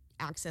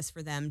access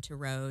for them to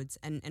roads?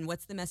 And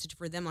what's the message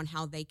for them on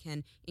how they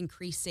can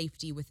increase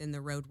safety within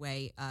the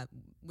roadway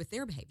with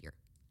their behavior?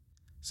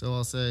 So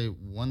I'll say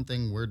one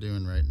thing we're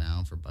doing right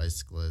now for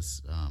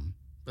bicyclists,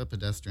 but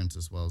pedestrians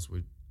as well, is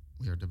we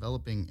are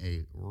developing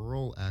a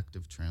rural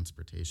active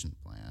transportation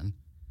plan,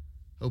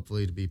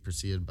 hopefully to be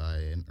preceded by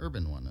an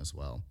urban one as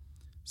well.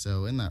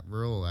 So in that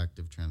rural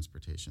active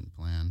transportation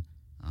plan,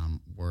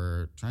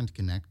 we're trying to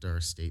connect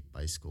our state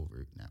bicycle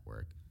route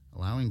network,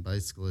 allowing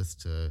bicyclists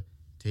to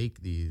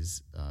take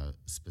these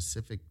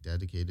specific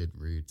dedicated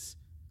routes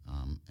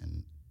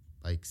and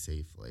bike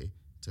safely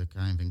to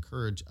kind of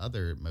encourage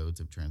other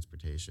modes of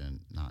transportation,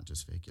 not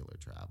just vehicular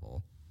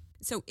travel.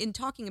 So in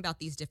talking about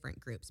these different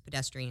groups,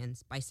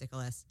 pedestrians,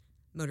 bicyclists,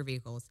 motor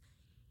vehicles,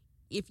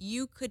 if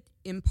you could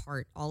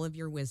impart all of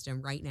your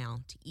wisdom right now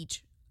to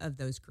each of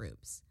those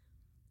groups,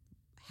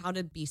 how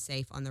to be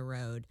safe on the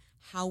road,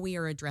 how we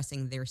are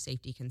addressing their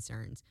safety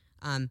concerns.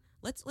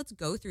 Let's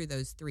go through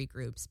those three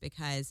groups,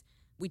 because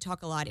we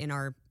talk a lot in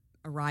our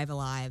Arrive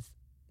Alive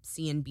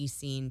See and Be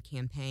Seen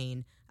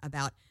campaign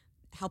about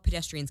how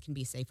pedestrians can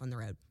be safe on the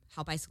road,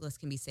 how bicyclists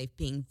can be safe,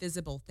 being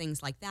visible,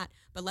 things like that.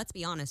 But let's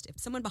be honest, if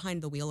someone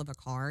behind the wheel of a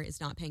car is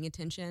not paying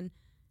attention,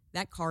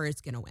 that car is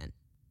going to win.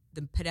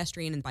 The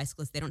pedestrian and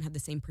bicyclist, they don't have the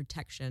same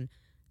protection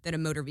that a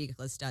motor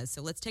vehiclist does.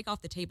 So let's take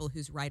off the table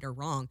who's right or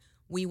wrong.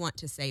 We want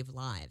to save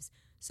lives.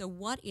 So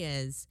what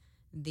is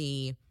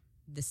the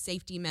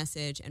safety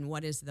message, and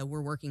what is the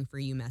we're working for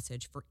you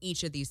message for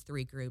each of these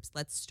three groups?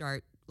 Let's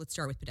start with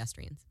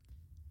pedestrians.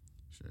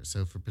 Sure.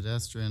 So for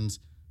pedestrians,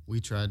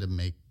 we try to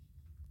make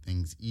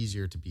things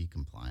easier to be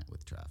compliant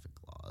with traffic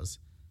laws.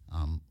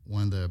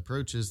 One of the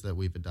approaches that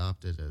we've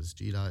adopted as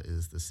GDOT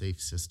is the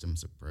safe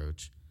systems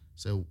approach.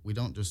 So we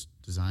don't just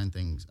design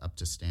things up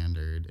to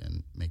standard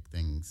and make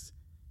things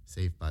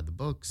safe by the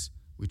books.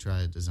 We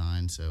try to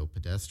design so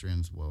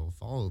pedestrians will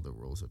follow the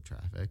rules of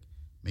traffic,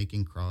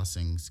 making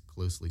crossings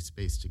closely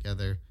spaced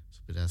together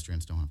so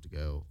pedestrians don't have to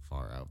go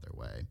far out of their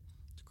way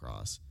to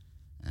cross.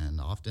 And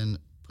often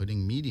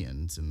putting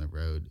medians in the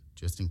road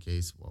just in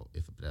case,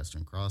 if a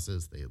pedestrian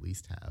crosses, they at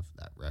least have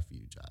that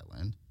refuge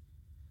island.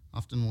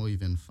 Often we'll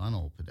even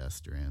funnel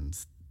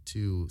pedestrians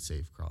to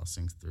safe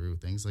crossings through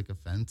things like a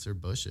fence or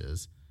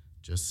bushes,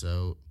 just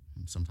so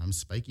sometimes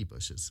spiky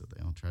bushes, so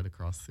they don't try to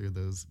cross through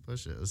those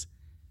bushes.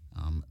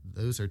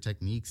 Those are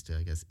techniques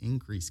to,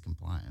 increase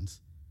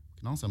compliance. We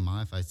can also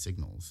modify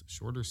signals,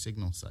 shorter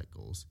signal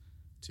cycles,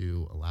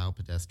 to allow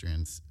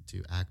pedestrians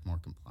to act more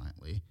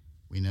compliantly.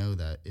 We know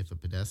that if a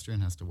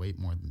pedestrian has to wait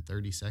more than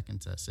 30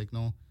 seconds at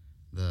signal,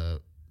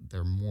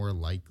 they're more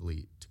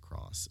likely to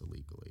cross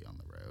illegally on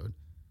the road.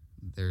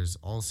 There's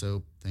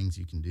also things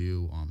you can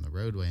do on the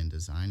roadway and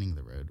designing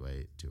the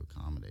roadway to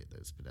accommodate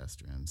those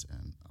pedestrians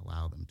and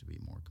allow them to be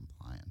more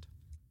compliant.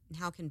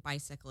 How can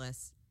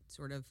bicyclists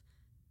sort of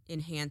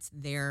enhance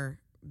their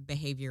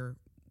behavior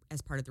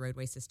as part of the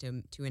roadway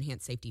system to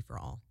enhance safety for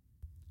all?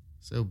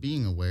 So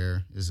being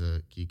aware is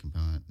a key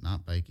component,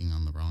 not biking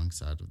on the wrong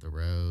side of the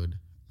road,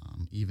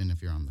 even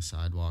if you're on the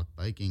sidewalk,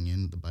 biking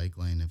in the bike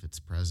lane if it's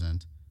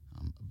present,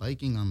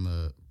 biking on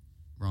the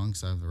wrong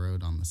side of the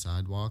road on the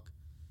sidewalk.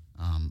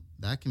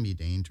 That can be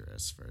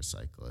dangerous for a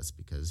cyclist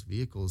because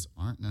vehicles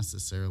aren't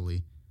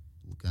necessarily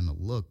going to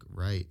look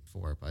right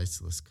for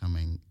bicyclists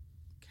coming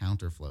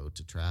counterflow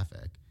to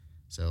traffic.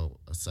 So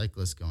a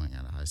cyclist going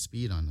at a high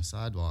speed on the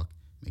sidewalk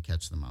may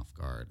catch them off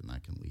guard, and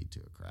that can lead to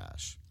a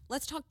crash.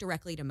 Let's talk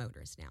directly to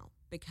motorists now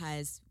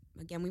because,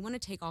 again, we want to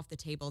take off the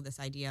table this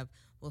idea of,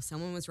 well,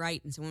 someone was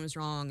right and someone was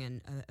wrong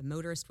and a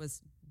motorist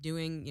was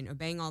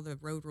obeying all the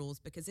road rules,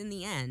 because in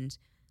the end,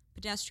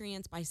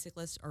 pedestrians,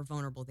 bicyclists are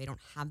vulnerable. They don't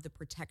have the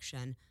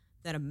protection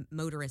that a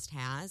motorist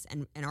has,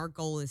 and our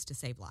goal is to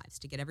save lives,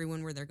 to get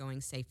everyone where they're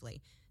going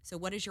safely. So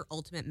what is your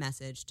ultimate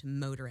message to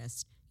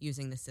motorists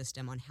using the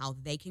system on how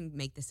they can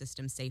make the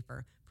system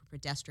safer for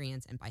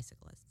pedestrians and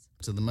bicyclists?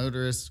 So the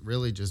motorists,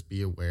 really just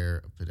be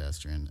aware of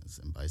pedestrians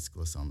and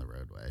bicyclists on the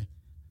roadway.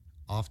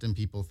 Often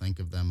people think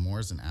of them more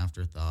as an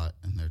afterthought,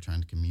 and they're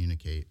trying to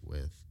communicate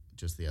with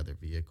just the other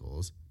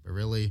vehicles. But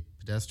really,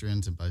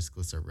 pedestrians and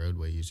bicyclists are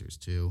roadway users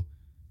too,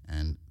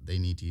 and they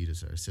need to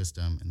use our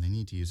system, and they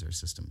need to use our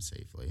system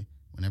safely.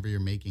 Whenever you're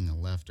making a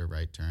left or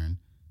right turn,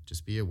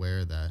 just be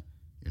aware that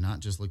you're not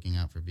just looking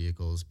out for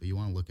vehicles, but you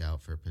want to look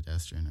out for a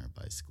pedestrian or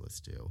a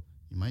bicyclist too.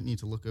 You might need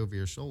to look over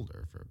your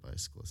shoulder for a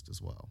bicyclist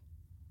as well.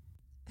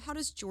 How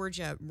does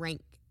Georgia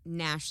rank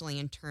nationally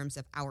in terms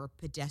of our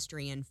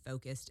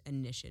pedestrian-focused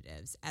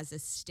initiatives? As a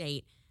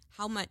state,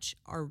 how much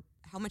are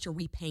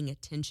we paying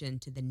attention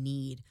to the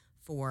need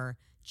for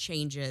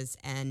changes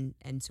and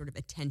sort of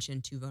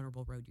attention to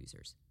vulnerable road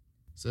users?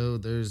 So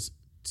there's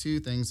two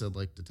things I'd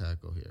like to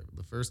tackle here.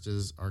 The first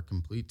is our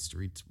complete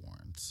streets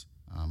warrants.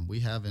 We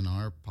have in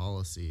our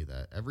policy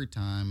that every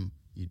time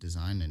you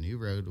design a new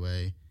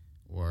roadway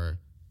or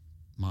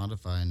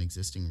modify an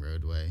existing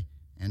roadway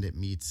and it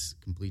meets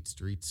complete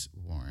streets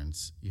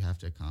warrants, you have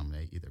to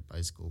accommodate either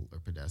bicycle or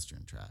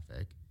pedestrian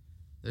traffic.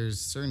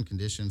 There's certain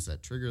conditions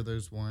that trigger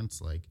those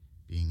warrants, like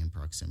being in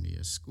proximity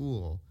to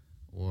school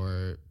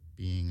or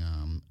being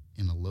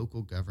in a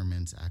local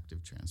government's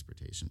active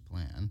transportation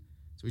plan.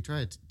 So we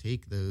try to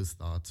take those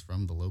thoughts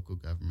from the local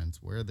governments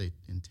where they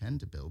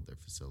intend to build their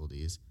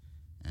facilities,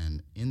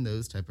 and in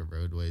those type of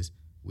roadways,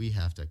 we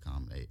have to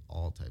accommodate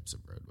all types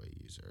of roadway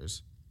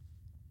users.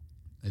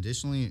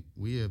 Additionally,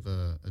 we have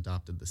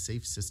adopted the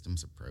Safe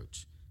Systems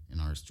approach in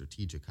our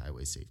Strategic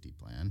Highway Safety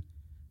Plan.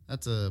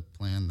 That's a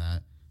plan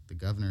that the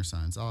governor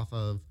signs off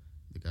of.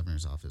 The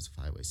Governor's Office of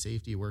Highway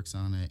Safety works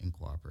on it in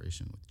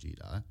cooperation with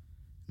GDOT.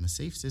 And the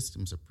Safe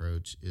Systems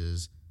approach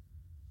is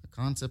a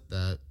concept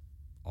that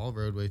all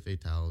roadway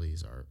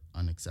fatalities are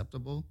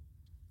unacceptable,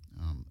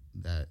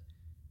 that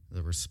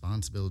the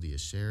responsibility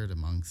is shared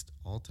amongst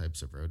all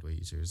types of roadway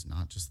users,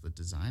 not just the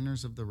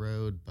designers of the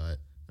road, but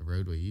the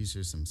roadway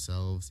users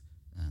themselves,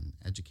 and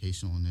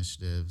educational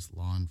initiatives,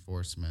 law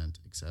enforcement,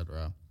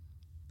 etc.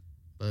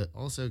 But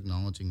also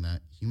acknowledging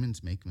that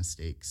humans make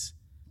mistakes.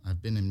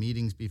 I've been in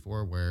meetings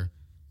before where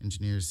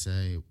engineers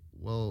say,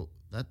 well,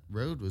 that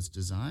road was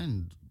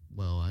designed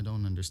well. I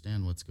don't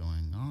understand what's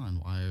going on.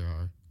 Why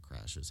are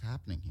crashes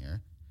happening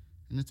here?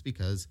 And it's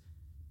because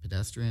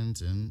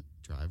pedestrians and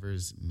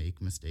drivers make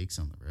mistakes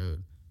on the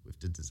road. We have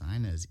to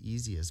design it as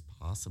easy as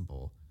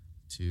possible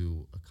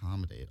to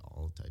accommodate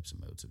all types of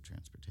modes of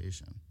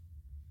transportation.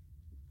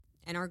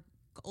 And our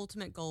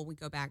ultimate goal, we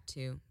go back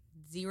to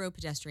zero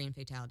pedestrian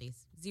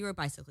fatalities, zero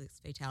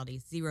bicyclist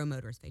fatalities, zero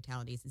motorist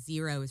fatalities.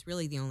 Zero is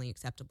really the only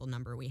acceptable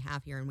number we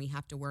have here, and we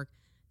have to work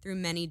through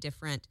many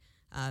different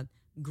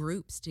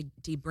groups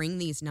to bring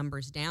these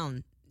numbers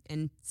down.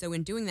 And so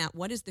in doing that,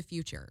 what is the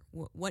future?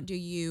 What do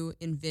you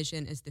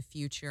envision as the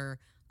future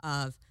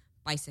of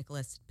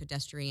bicyclist,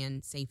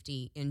 pedestrian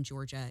safety in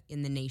Georgia,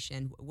 in the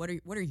nation? What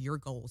are your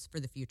goals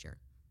for the future?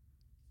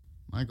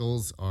 My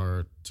goals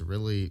are to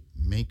really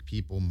make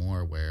people more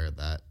aware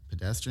that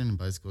pedestrian and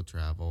bicycle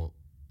travel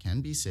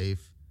can be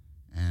safe,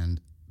 and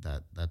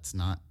that's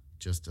not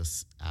just an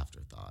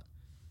afterthought.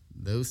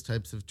 Those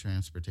types of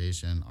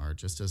transportation are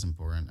just as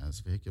important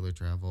as vehicular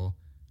travel,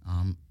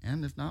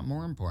 and if not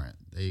more important.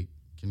 They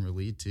can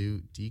lead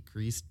to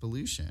decreased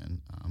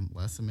pollution,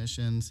 less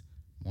emissions,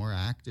 more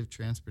active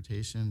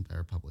transportation,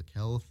 better public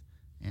health,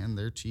 and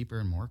they're cheaper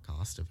and more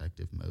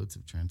cost-effective modes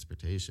of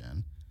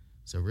transportation.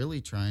 So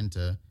really trying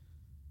to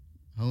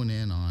hone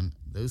in on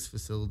those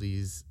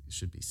facilities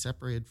should be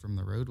separated from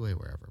the roadway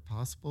wherever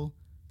possible,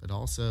 but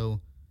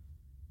also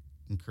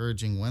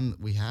encouraging when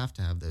we have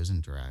to have those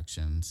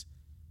interactions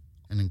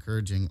and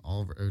encouraging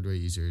all roadway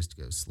users to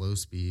go slow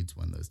speeds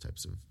when those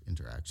types of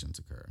interactions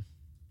occur.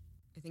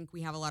 I think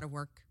we have a lot of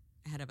work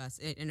ahead of us.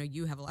 I know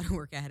you have a lot of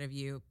work ahead of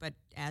you, but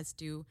as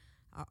do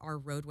our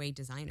roadway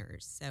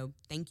designers. So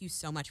thank you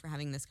so much for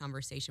having this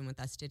conversation with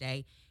us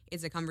today.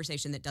 It's a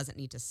conversation that doesn't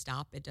need to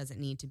stop. It doesn't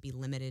need to be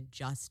limited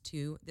just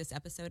to this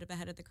episode of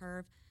Ahead of the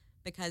Curve,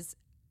 because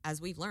as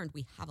we've learned,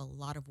 we have a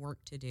lot of work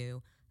to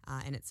do,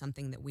 and it's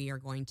something that we are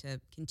going to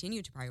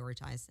continue to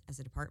prioritize as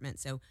a department.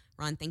 So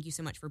Ron, thank you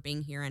so much for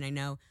being here. And I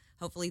know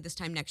hopefully this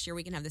time next year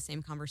we can have the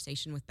same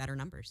conversation with better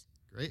numbers.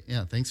 Great.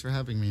 Yeah, thanks for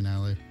having me,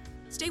 Natalie.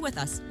 Stay with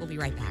us. We'll be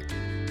right back.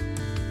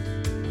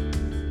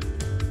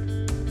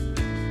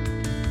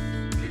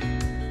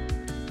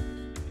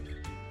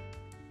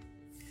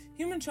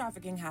 Human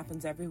trafficking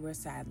happens everywhere,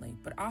 sadly,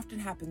 but often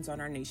happens on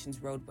our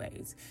nation's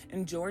roadways.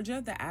 In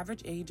Georgia, the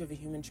average age of a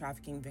human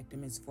trafficking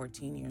victim is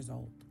 14 years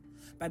old.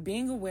 By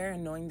being aware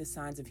and knowing the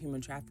signs of human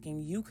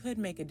trafficking, you could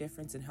make a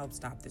difference and help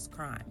stop this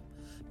crime.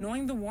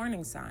 Knowing the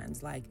warning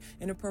signs like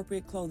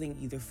inappropriate clothing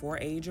either for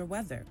age or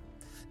weather,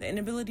 the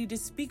inability to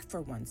speak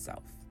for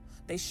oneself,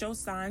 they show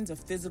signs of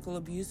physical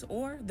abuse,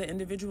 or the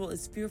individual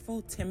is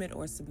fearful, timid,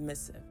 or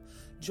submissive.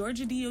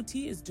 Georgia DOT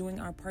is doing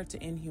our part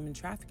to end human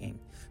trafficking.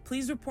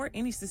 Please report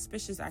any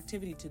suspicious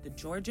activity to the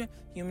Georgia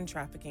Human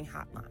Trafficking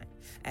Hotline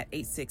at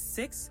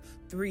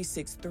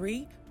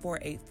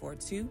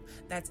 866-363-4842.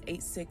 That's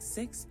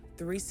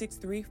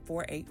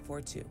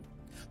 866-363-4842.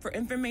 For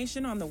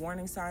information on the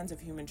warning signs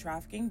of human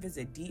trafficking,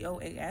 visit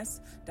doas.ga.gov.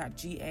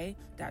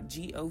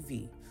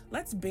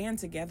 Let's band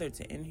together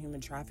to end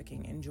human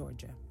trafficking in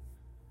Georgia.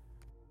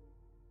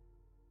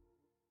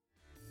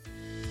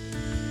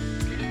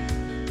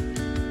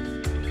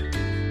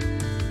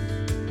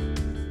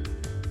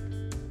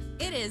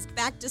 It is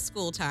back to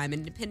school time,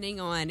 and depending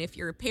on if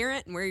you're a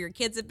parent and where your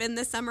kids have been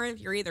this summer,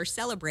 you're either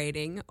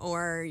celebrating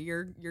or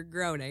you're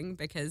groaning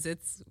because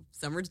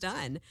summer's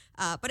done.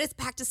 But it's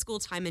back to school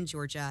time in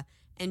Georgia,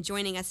 and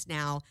joining us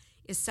now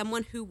is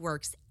someone who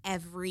works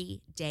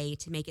every day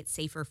to make it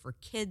safer for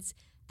kids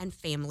and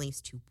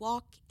families to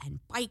walk and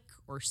bike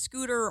or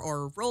scooter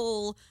or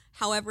roll,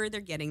 however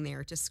they're getting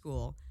there to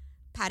school.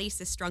 Patty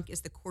Sistrunk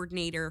is the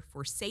coordinator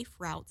for Safe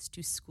Routes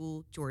to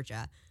School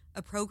Georgia,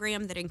 a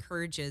program that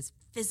encourages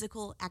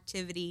physical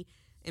activity,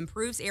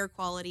 improves air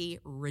quality,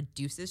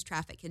 reduces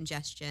traffic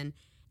congestion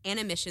and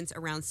emissions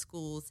around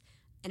schools,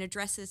 and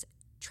addresses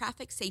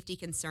traffic safety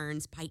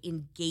concerns by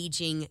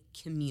engaging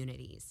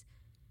communities.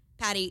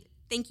 Patty,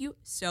 thank you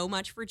so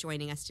much for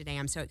joining us today.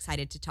 I'm so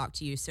excited to talk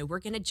to you. So we're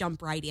going to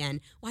jump right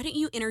in. Why don't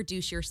you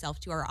introduce yourself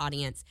to our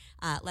audience?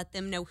 Let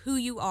them know who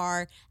you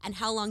are and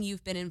how long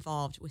you've been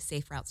involved with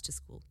Safe Routes to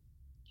School.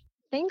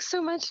 Thanks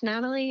so much,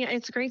 Natalie.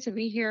 It's great to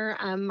be here.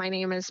 My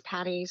name is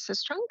Patty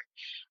Sistrunk,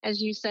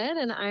 as you said,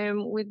 and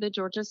I'm with the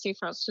Georgia Safe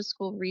Routes to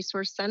School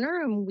Resource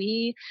Center, and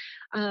we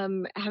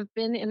have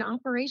been in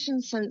operation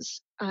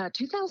since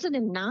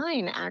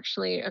 2009,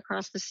 actually,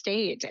 across the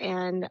state.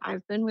 And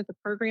I've been with the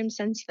program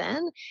since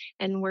then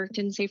and worked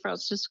in Safe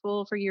Routes to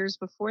School for years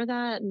before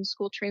that, and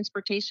school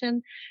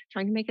transportation,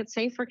 trying to make it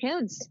safe for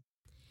kids.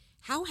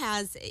 How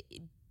has,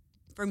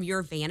 from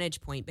your vantage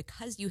point,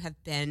 because you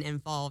have been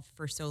involved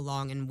for so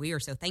long, and we are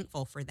so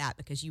thankful for that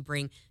because you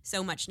bring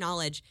so much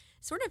knowledge,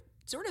 sort of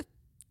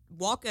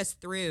walk us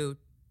through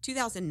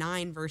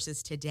 2009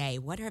 versus today.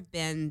 What have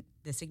been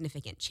the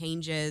significant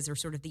changes or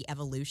sort of the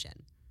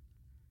evolution?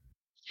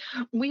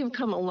 We've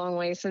come a long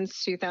way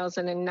since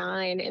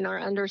 2009 in our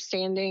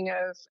understanding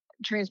of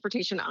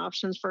transportation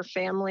options for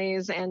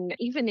families, and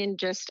even in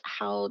just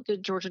how the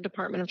Georgia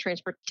Department of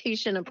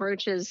Transportation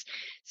approaches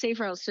Safe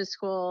Routes to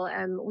School.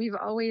 And we've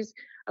always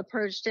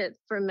approached it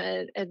from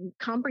a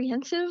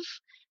comprehensive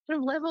kind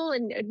of level,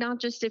 and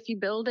not just if you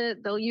build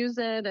it, they'll use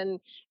it,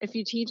 and if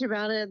you teach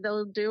about it,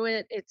 they'll do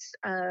it. It's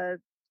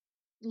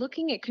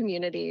looking at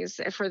communities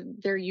for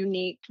their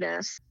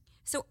uniqueness.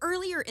 So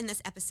earlier in this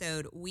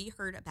episode, we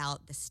heard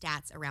about the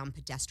stats around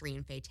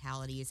pedestrian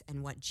fatalities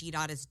and what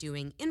GDOT is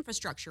doing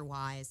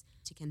infrastructure-wise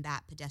to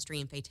combat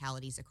pedestrian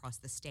fatalities across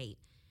the state.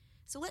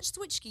 So let's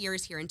switch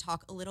gears here and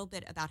talk a little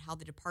bit about how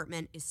the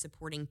department is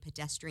supporting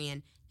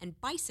pedestrian and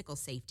bicycle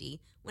safety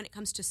when it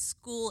comes to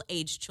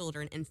school-aged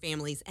children and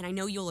families. And I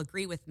know you'll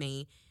agree with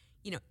me,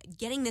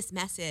 getting this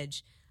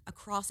message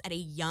across at a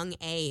young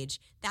age,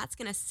 that's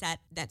going to set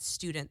that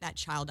student, that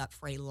child up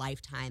for a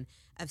lifetime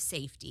of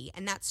safety.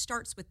 And that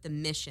starts with the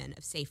mission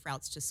of Safe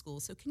Routes to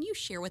School. So can you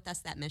share with us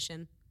that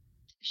mission?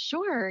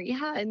 Sure.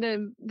 Yeah. And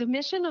the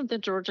mission of the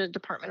Georgia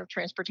Department of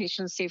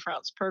Transportation Safe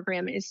Routes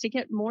program is to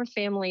get more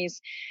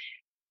families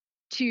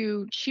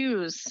to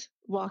choose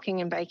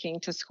walking and biking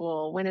to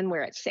school when and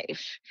where it's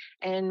safe.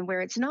 And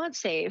where it's not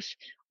safe,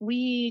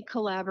 we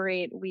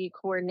collaborate, we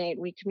coordinate,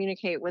 we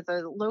communicate with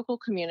the local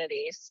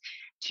communities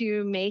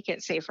to make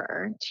it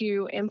safer,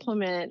 to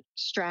implement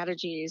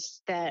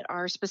strategies that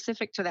are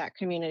specific to that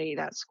community,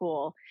 that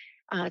school,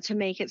 to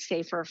make it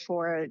safer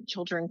for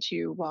children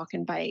to walk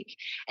and bike.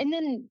 And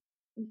then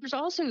there's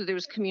also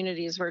those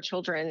communities where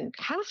children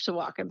have to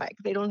walk and bike.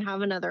 They don't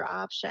have another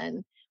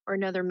option or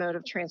another mode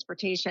of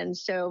transportation.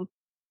 So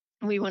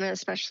we want to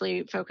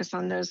especially focus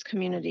on those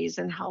communities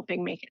and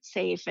helping make it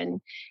safe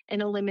and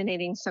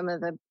eliminating some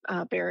of the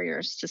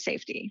barriers to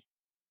safety.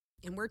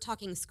 And we're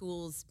talking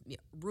schools,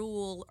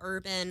 rural,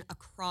 urban,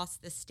 across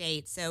the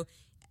state. So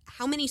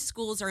how many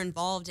schools are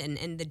involved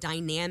in the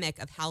dynamic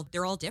of how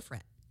they're all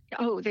different?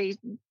 Oh, they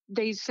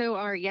so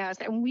are, yes.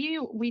 And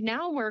we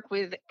now work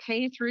with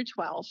K through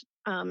 12,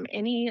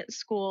 any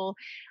school,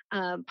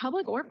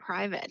 public or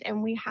private.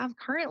 And we have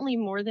currently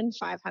more than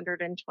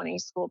 520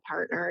 school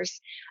partners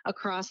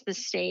across the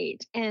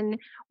state. And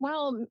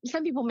while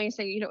some people may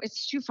say,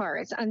 it's too far,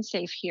 it's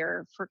unsafe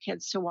here for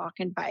kids to walk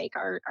and bike.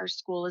 Our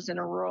school is in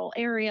a rural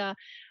area.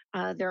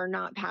 There are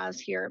not paths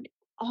here.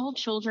 All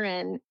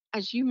children,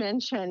 as you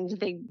mentioned,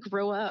 they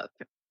grow up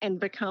and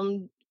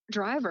become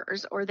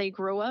drivers, or they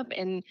grow up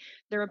and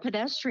they're a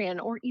pedestrian,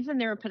 or even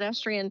they're a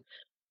pedestrian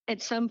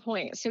at some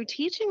point. So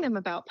teaching them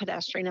about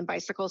pedestrian and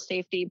bicycle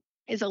safety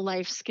is a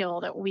life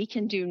skill that we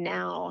can do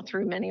now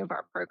through many of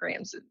our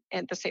programs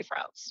at the Safe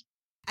Routes.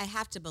 I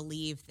have to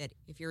believe that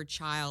if you're a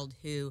child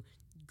who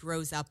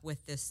grows up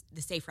with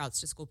the Safe Routes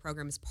to School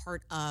program as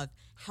part of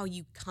how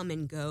you come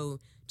and go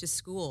to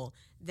school,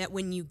 that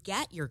when you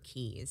get your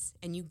keys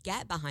and you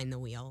get behind the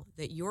wheel,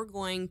 that you're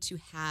going to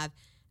have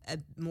a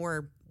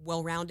more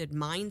well-rounded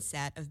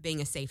mindset of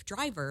being a safe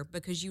driver,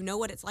 because you know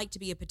what it's like to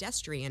be a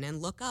pedestrian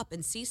and look up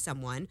and see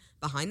someone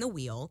behind the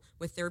wheel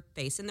with their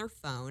face in their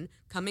phone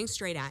coming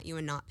straight at you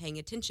and not paying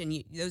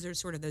attention. Those are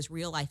sort of those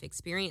real-life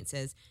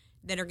experiences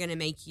that are going to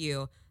make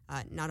you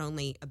not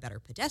only a better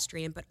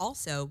pedestrian, but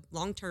also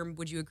long-term,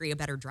 would you agree, a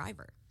better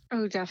driver?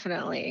 Oh,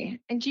 definitely.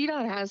 And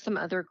GDOT has some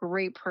other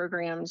great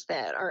programs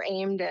that are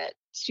aimed at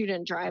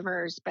student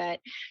drivers, but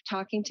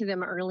talking to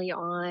them early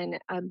on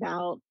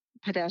about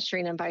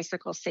pedestrian and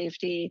bicycle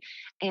safety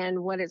and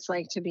what it's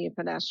like to be a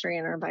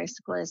pedestrian or a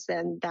bicyclist,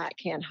 then that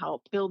can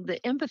help build the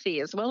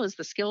empathy as well as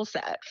the skill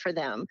set for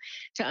them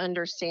to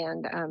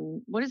understand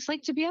what it's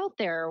like to be out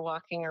there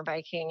walking or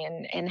biking,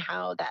 and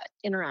how that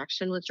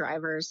interaction with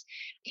drivers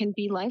can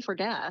be life or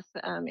death.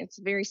 It's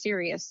a very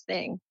serious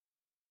thing.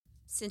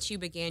 Since you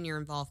began your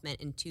involvement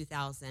in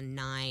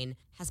 2009,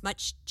 has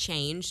much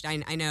changed?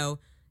 I know.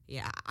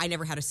 Yeah, I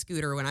never had a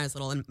scooter when I was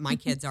little, and my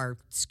kids are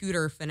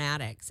scooter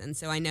fanatics. And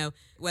so I know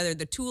whether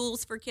the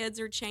tools for kids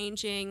are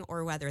changing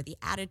or whether the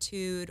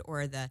attitude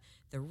or the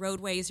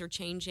roadways are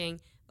changing.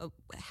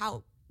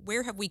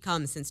 Where have we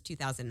come since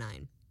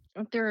 2009?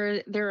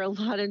 There are a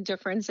lot of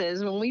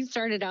differences. When we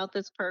started out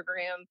this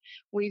program,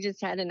 we just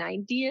had an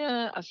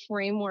idea, a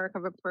framework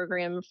of a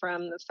program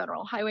from the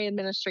Federal Highway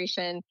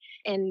Administration,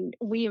 and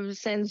we have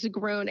since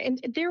grown.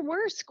 And there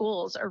were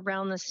schools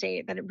around the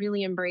state that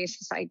really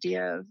embraced this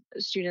idea of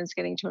students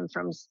getting to and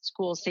from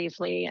school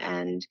safely.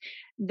 And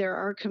there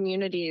are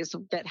communities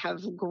that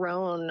have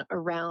grown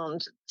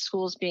around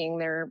schools being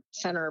their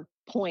center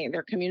point,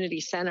 their community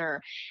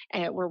center,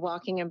 where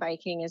walking and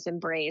biking is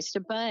embraced.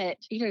 But,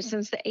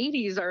 since the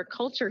 80s, our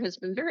culture has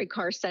been very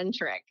car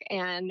centric,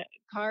 and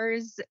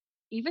cars,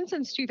 even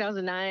since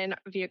 2009,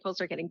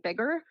 vehicles are getting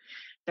bigger,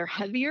 they're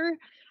heavier.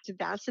 So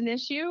that's an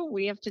issue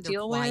we have to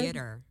deal with.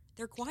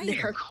 They're quieter.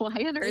 They're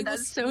quieter.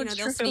 That's so true.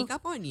 They'll sneak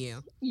up on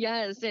you.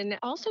 Yes. And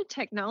also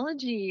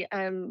technology.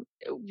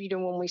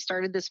 When we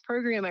started this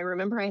program, I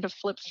remember I had a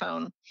flip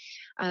phone.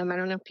 I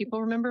don't know if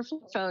people remember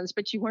flip phones,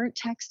 but you weren't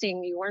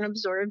texting. You weren't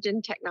absorbed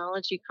in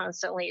technology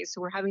constantly.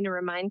 So we're having to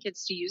remind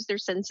kids to use their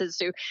senses.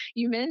 So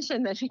you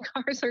mentioned that the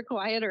cars are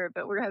quieter,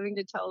 but we're having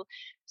to tell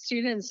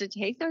students to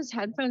take those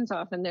headphones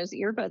off and those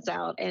earbuds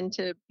out and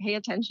to pay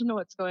attention to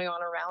what's going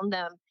on around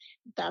them.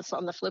 That's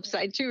on the flip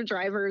side too.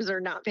 Drivers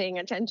are not paying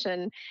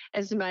attention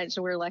as much.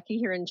 We're lucky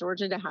here in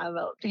Georgia to have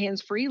a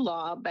hands-free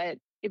law, but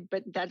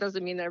that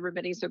doesn't mean that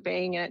everybody's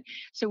obeying it.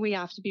 So we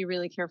have to be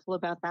really careful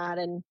about that.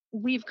 And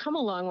we've come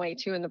a long way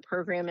too in the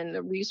program and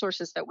the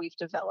resources that we've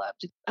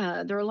developed.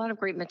 There are a lot of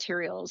great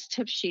materials,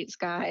 tip sheets,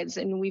 guides,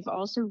 and we've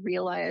also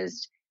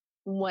realized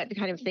what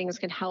kind of things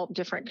can help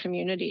different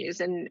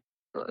communities. And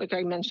like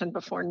I mentioned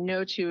before,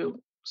 no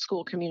two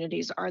school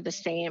communities are the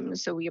same.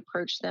 So we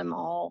approach them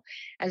all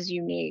as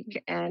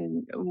unique,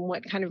 and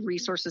what kind of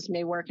resources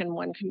may work in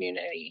one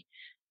community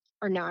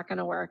are not going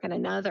to work in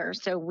another.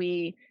 So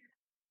we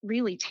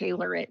really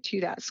tailor it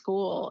to that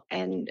school.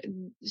 And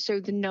so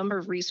the number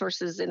of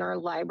resources in our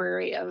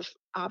library of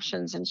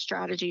options and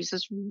strategies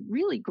has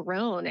really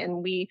grown.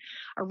 And we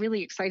are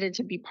really excited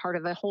to be part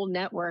of a whole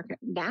network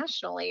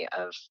nationally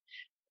of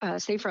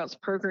Safe Routes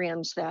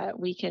programs that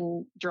we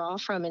can draw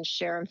from and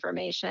share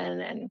information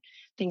and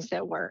things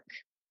that work.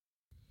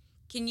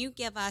 Can you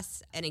give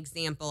us an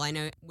example? I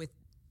know with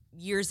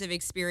years of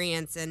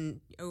experience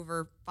and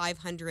over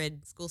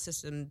 500 school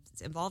systems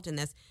involved in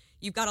this,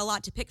 you've got a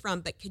lot to pick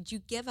from. But could you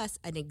give us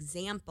an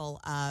example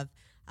of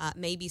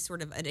maybe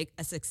sort of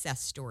a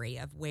success story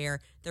of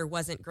where there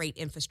wasn't great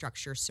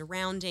infrastructure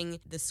surrounding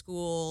the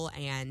school,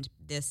 and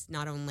this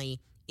not only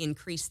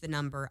increased the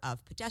number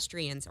of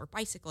pedestrians or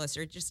bicyclists,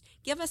 or just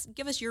give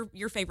us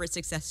your favorite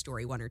success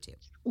story, one or two.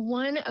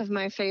 One of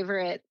my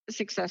favorite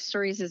success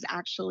stories is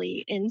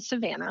actually in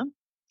Savannah.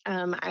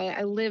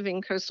 I live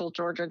in coastal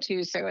Georgia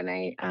too,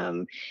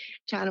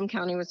 Chatham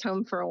County was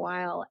home for a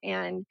while,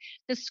 and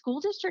the school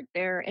district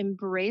there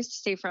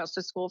embraced safe routes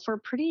to school for a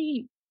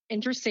pretty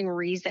interesting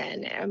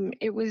reason.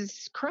 It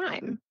was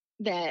crime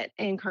that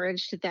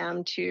encouraged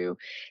them to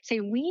say,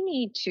 we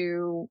need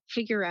to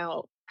figure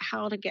out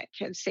how to get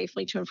kids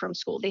safely to and from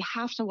school. They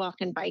have to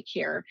walk and bike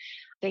here.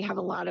 They have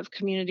a lot of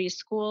community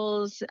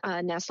schools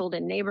nestled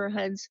in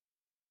neighborhoods,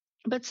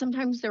 but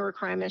sometimes there were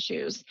crime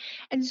issues.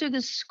 And so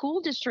the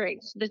school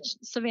district, the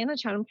Savannah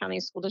Chatham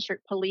County School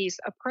District Police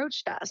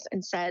approached us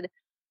and said,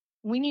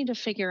 we need to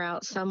figure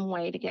out some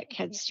way to get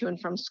kids to and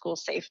from school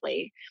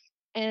safely.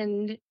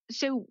 And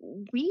so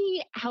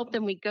we help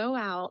them. We go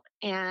out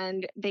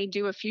and they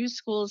do a few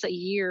schools a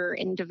year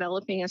in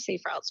developing a safe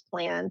routes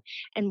plan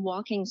and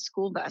walking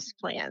school bus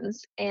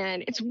plans.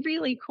 And it's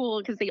really cool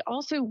because they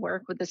also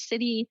work with the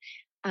city,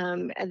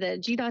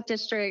 the GDOT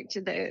district,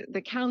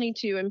 the county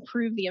to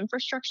improve the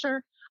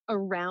infrastructure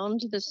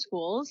around the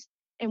schools.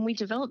 And we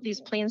develop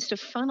these plans to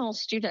funnel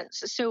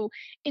students. So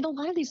in a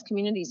lot of these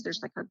communities,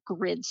 there's like a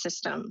grid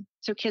system.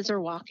 So kids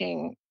are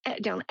walking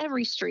down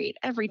every street,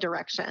 every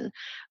direction.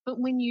 But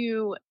when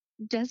you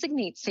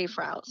designate safe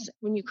routes,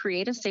 when you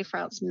create a safe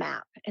routes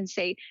map and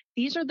say,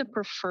 these are the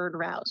preferred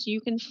routes,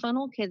 you can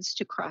funnel kids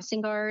to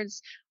crossing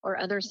guards or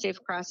other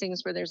safe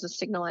crossings where there's a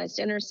signalized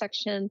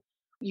intersection.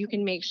 You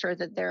can make sure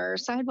that there are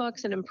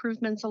sidewalks and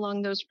improvements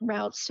along those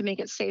routes to make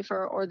it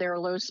safer, or there are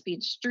low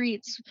speed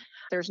streets.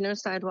 There's no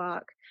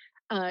sidewalk.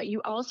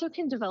 You also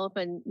can develop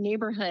a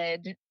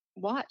neighborhood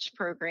watch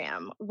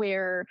program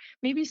where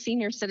maybe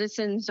senior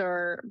citizens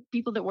or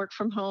people that work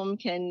from home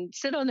can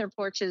sit on their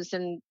porches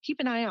and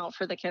keep an eye out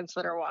for the kids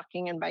that are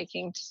walking and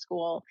biking to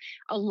school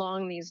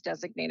along these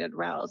designated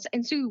routes.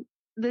 And so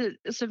the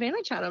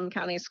Savannah Chatham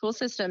County school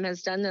system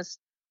has done this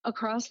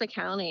across the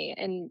county,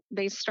 and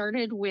they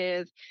started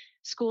with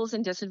schools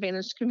in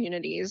disadvantaged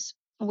communities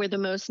where the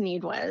most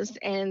need was,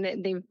 and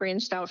they've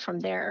branched out from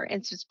there.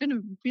 And so it's been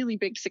a really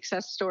big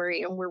success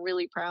story, and we're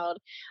really proud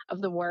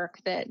of the work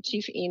that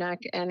Chief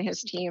Enoch and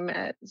his team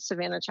at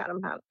Savannah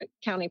Chatham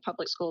County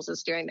Public Schools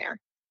is doing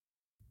there.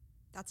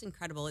 That's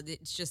incredible.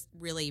 It just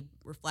really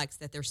reflects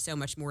that there's so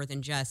much more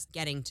than just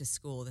getting to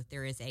school, that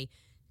there is a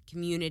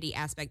community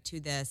aspect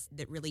to this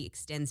that really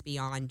extends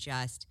beyond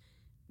just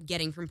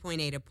getting from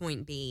point A to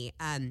point B.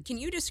 Can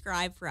you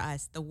describe for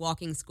us the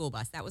walking school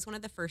bus? That was one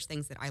of the first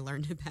things that I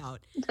learned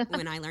about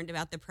when I learned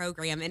about the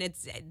program. And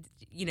it's,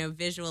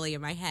 visually in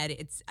my head,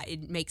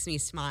 it makes me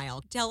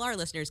smile. Tell our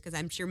listeners, because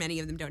I'm sure many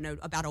of them don't know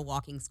about a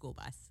walking school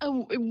bus.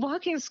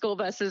 Walking school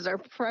buses are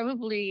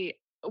probably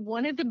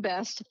one of the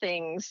best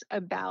things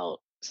about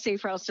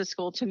safe routes to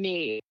school to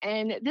me.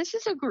 And this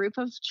is a group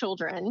of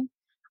children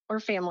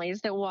or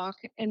families that walk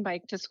and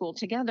bike to school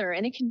together.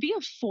 And it can be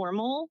a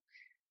formal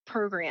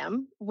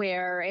program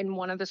where in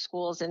one of the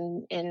schools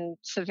in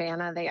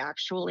Savannah, they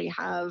actually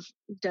have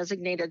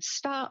designated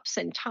stops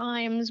and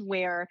times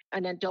where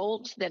an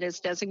adult that is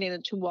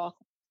designated to walk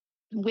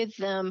with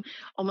them,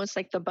 almost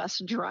like the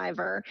bus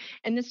driver,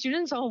 and the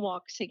students all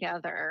walk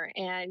together.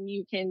 And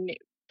you can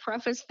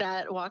preface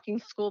that walking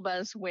school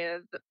bus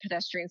with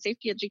pedestrian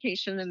safety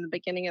education in the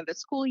beginning of the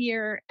school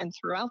year and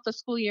throughout the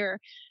school year.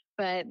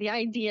 But the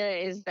idea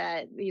is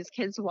that these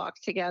kids walk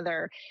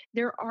together.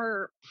 There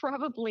are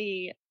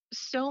probably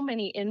so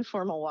many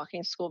informal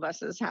walking school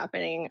buses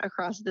happening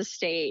across the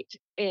state.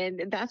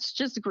 And that's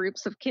just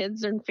groups of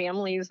kids and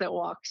families that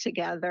walk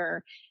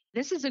together.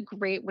 This is a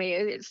great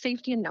way,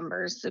 safety in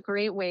numbers, a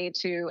great way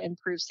to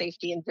improve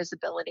safety and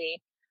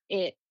visibility.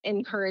 It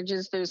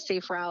encourages those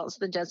safe routes,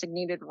 the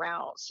designated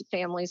routes.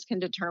 Families can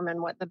determine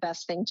what the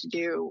best thing to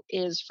do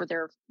is for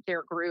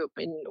their group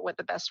and what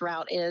the best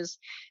route is.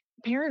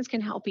 Parents can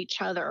help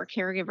each other,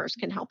 caregivers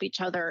can help each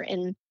other.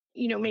 And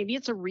maybe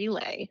it's a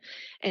relay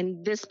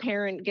and this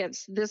parent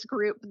gets this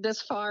group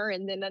this far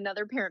and then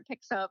another parent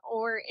picks up,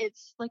 or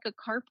it's like a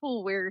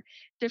carpool where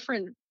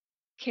different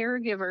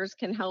caregivers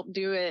can help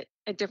do it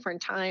at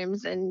different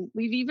times. And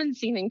we've even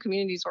seen in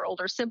communities where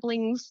older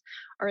siblings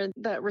are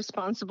the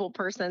responsible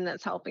person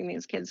that's helping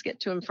these kids get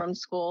to and from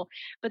school.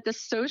 But the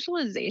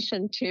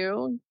socialization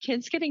too,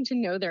 kids getting to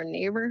know their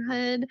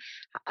neighborhood.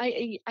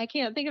 I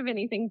can't think of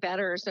anything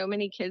better. So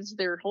many kids,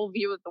 their whole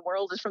view of the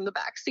world is from the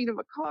backseat of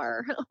a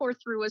car or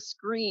through a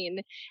screen.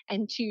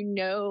 And to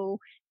know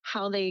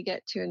how they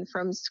get to and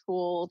from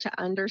school, to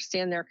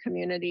understand their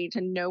community, to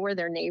know where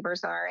their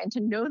neighbors are, and to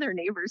know their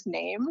neighbors'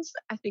 names,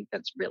 I think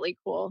that's really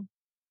cool.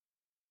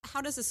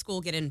 how does a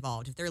school get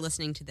involved if they're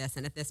listening to this?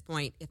 And at this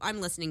point, if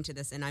I'm listening to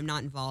this and I'm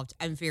not involved,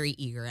 I'm very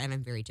eager and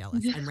I'm very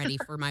jealous. I'm ready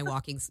for my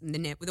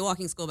the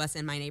walking school bus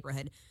in my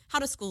neighborhood. How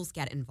do schools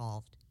get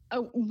involved?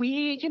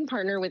 We can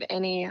partner with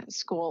any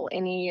school,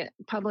 any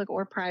public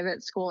or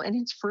private school, and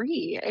it's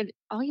free.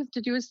 All you have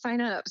to do is sign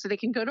up. So they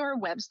can go to our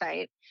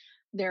website.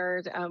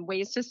 There are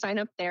ways to sign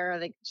up there.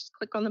 They just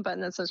click on the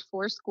button that says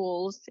for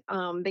schools.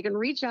 They can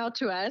reach out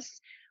to us.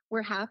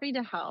 We're happy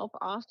to help.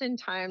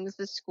 Oftentimes,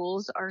 the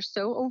schools are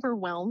so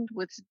overwhelmed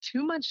with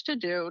too much to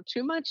do,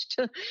 too much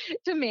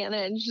to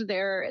manage.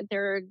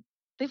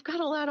 They've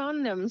got a lot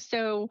on them.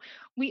 So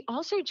we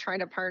also try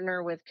to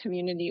partner with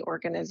community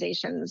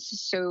organizations.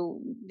 So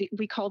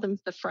we call them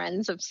the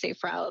Friends of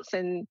Safe Routes.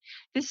 And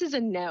this is a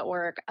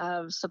network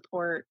of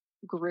support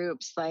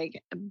groups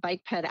like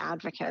bike ped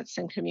advocates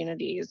in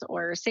communities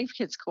or Safe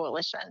Kids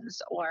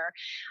coalitions or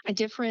a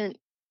different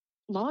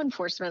law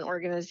enforcement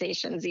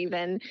organizations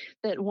even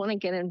that want to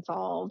get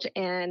involved.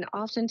 And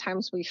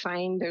oftentimes we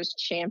find those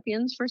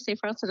champions for safe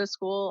routes at a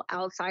school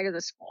outside of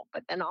the school,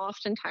 but then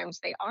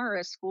oftentimes they are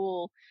a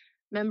school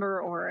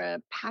member or a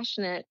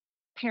passionate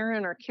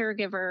parent or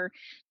caregiver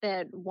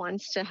that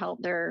wants to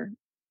help their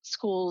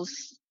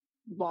schools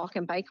walk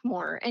and bike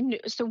more. And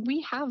so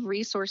we have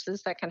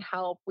resources that can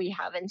help. We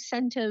have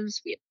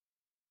incentives, we have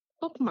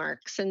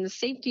bookmarks and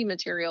safety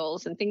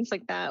materials and things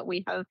like that.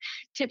 We have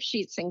tip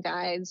sheets and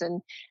guides, and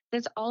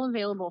that's all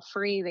available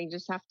free. They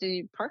just have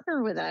to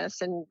partner with us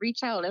and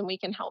reach out, and we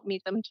can help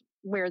meet them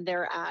where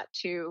they're at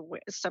too.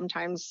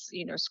 Sometimes,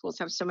 schools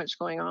have so much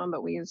going on,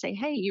 but we can say,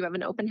 hey, you have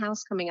an open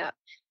house coming up.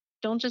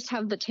 Don't just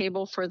have the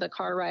table for the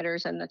car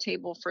riders and the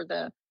table for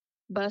the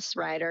bus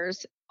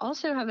riders.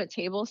 Also have a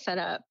table set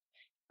up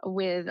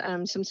with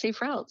some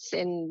safe routes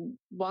and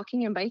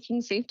walking and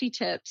biking safety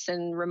tips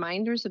and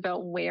reminders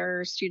about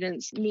where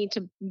students need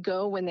to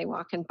go when they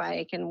walk and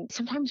bike. And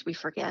sometimes we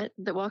forget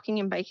that walking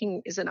and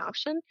biking is an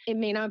option. It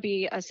may not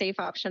be a safe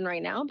option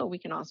right now, but we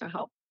can also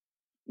help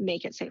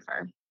make it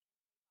safer.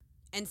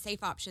 And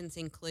safe options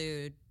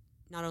include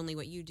not only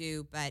what you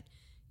do, but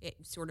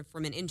sort of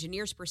from an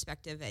engineer's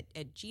perspective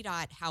at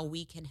GDOT, how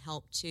we can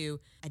help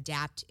to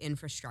adapt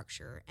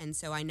infrastructure. And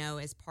so I know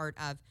as part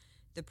of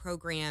the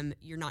program,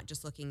 you're not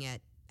just looking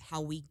at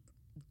how we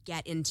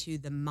get into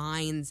the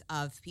minds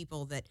of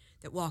people that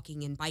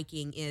walking and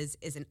biking is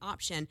an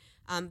option,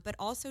 but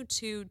also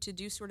to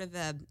do sort of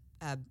a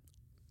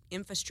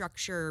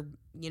infrastructure,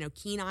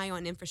 keen eye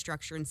on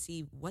infrastructure and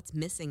see what's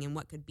missing and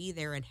what could be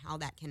there and how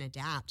that can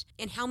adapt.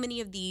 And how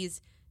many of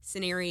these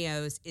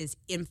scenarios is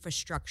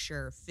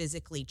infrastructure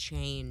physically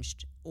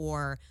changed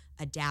or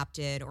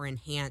adapted or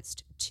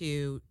enhanced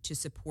to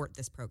support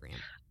this program?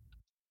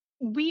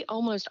 We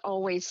almost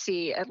always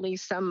see at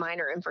least some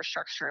minor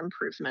infrastructure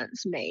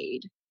improvements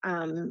made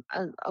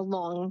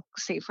along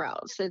safe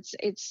routes.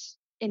 It's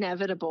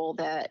inevitable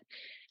that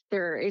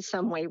there is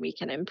some way we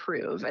can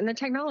improve, and the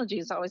technology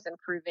is always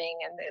improving,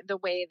 and the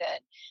way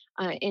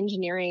that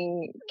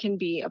engineering can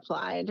be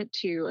applied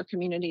to a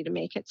community to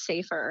make it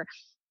safer,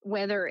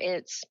 whether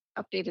it's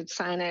updated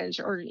signage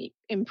or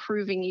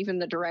improving even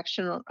the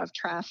direction of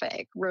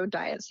traffic, road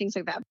diets, things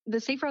like that.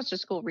 The Safe Routes to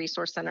School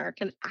Resource Center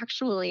can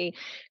actually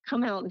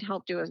come out and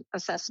help do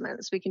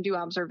assessments. We can do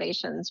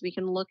observations. We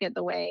can look at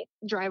the way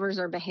drivers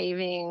are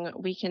behaving.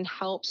 We can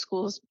help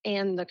schools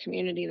and the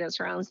community that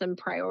surrounds them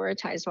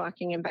prioritize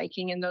walking and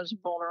biking and those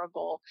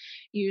vulnerable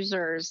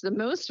users. The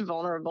most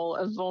vulnerable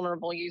of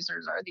vulnerable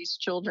users are these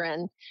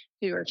children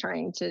who are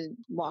trying to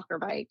walk or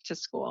bike to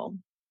school.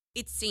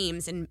 It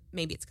seems, and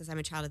maybe it's because I'm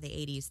a child of the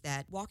 80s,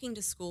 that walking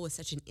to school is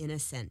such an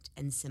innocent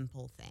and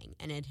simple thing.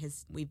 And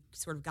we've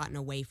sort of gotten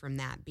away from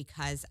that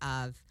because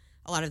of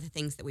a lot of the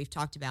things that we've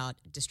talked about,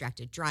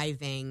 distracted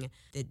driving,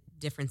 the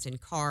difference in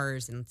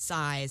cars and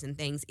size and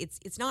things.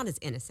 It's not as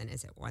innocent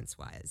as it once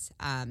was.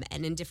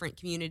 And in different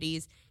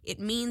communities, it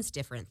means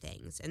different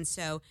things. And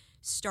so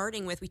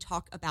starting with, we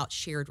talk about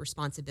shared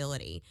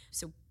responsibility.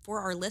 So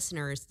for our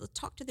listeners, let's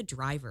talk to the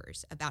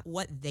drivers about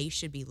what they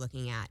should be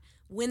looking at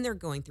when they're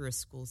going through a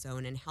school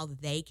zone and how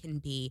they can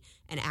be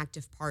an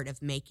active part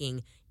of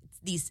making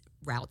these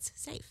routes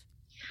safe.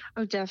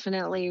 Oh,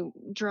 definitely.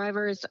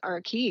 Drivers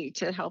are key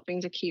to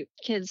helping to keep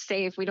kids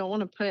safe. We don't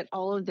want to put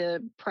all of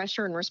the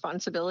pressure and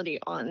responsibility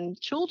on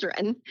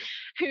children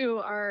who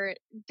are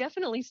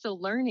definitely still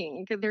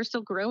learning. They're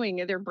still growing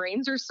and their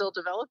brains are still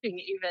developing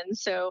even.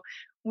 So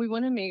we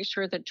want to make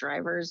sure that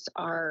drivers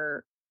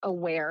are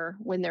aware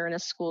when they're in a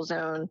school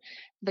zone.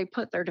 They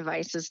put their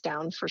devices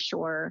down for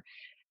sure.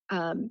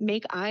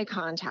 Make eye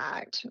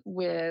contact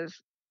with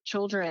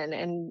children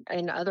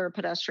and other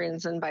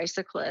pedestrians and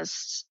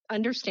bicyclists.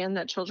 Understand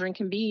that children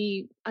can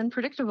be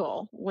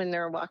unpredictable when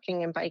they're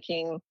walking and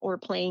biking or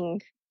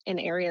playing in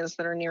areas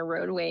that are near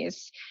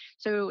roadways.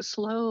 So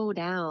slow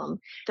down.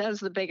 That's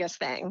the biggest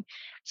thing.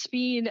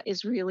 Speed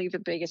is really the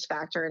biggest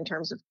factor in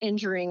terms of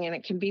injuring, and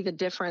it can be the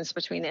difference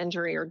between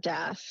injury or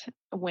death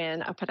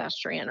when a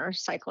pedestrian or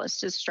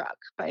cyclist is struck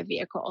by a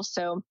vehicle.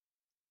 So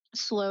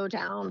slow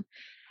down.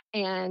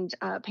 and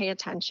pay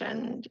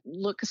attention.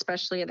 Look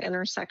especially at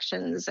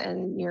intersections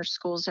and near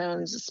school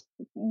zones.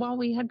 While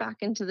we head back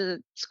into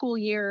the school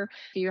year,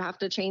 if you have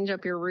to change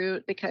up your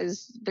route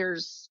because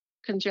there's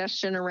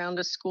congestion around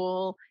a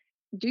school,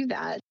 do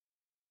that.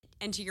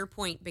 And to your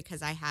point,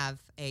 because I have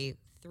a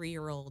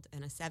 3-year-old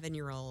and a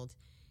 7-year-old,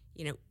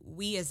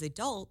 we as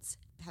adults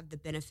have the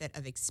benefit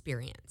of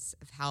experience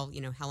of how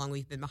long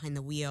we've been behind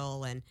the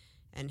wheel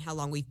and how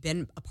long we've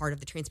been a part of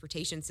the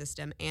transportation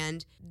system.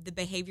 And the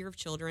behavior of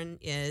children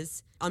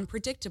is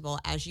unpredictable.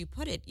 As you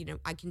put it,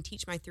 I can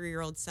teach my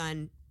 3-year-old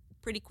son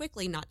pretty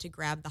quickly not to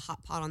grab the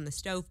hot pot on the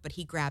stove, but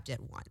he grabbed it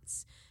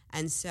once.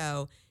 And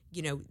so,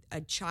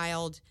 a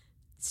child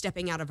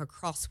stepping out of a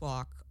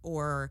crosswalk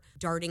or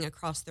darting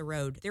across the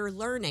road, they're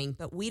learning,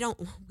 but we don't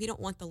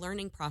want the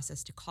learning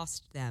process to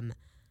cost them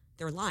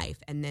their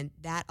life. And then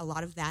a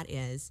lot of that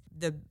is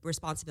the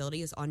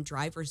responsibility is on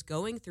drivers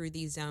going through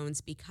these zones,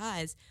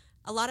 because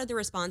a lot of the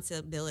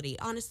responsibility,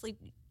 honestly,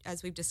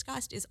 as we've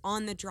discussed, is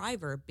on the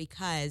driver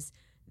because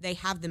they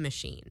have the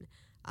machine,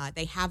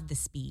 they have the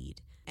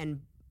speed,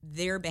 and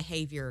their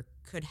behavior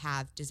could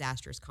have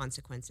disastrous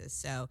consequences.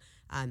 So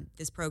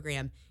this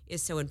program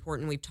is so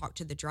important. We've talked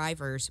to the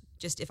drivers.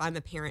 Just if I'm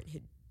a parent,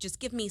 just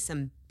give me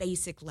some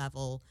basic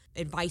level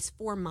advice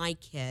for my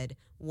kid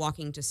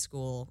walking to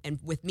school, and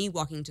with me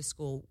walking to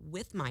school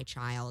with my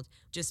child,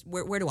 just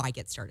where do I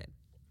get started?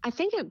 I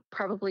think it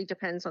probably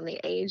depends on the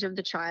age of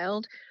the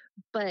child,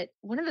 but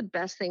one of the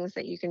best things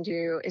that you can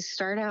do is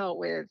start out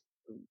with,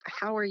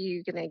 how are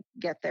you going to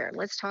get there?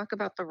 Let's talk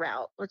about the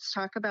route. Let's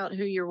talk about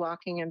who you're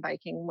walking and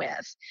biking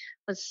with.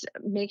 Let's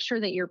make sure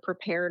that you're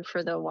prepared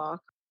for the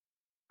walk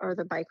or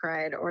the bike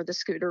ride or the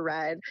scooter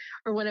ride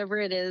or whatever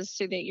it is,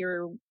 so that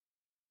you're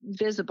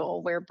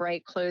visible. Wear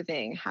bright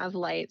clothing, have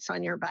lights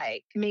on your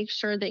bike, make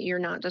sure that you're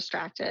not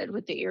distracted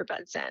with the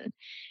earbuds in.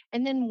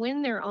 And then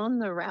when they're on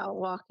the route,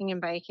 walking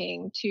and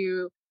biking,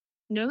 to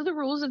know the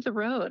rules of the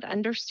road,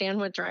 understand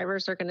what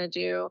drivers are going to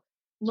do,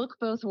 look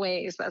both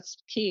ways. That's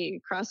key.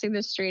 Crossing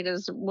the street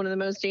is one of the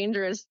most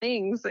dangerous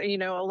things,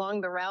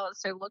 along the route.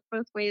 So look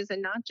both ways,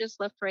 and not just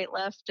left, right,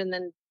 left, and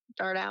then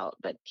dart out,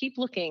 but keep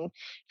looking.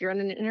 If you're on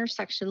an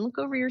intersection, look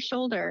over your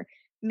shoulder.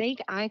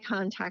 Make eye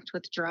contact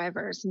with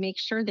drivers. Make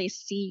sure they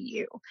see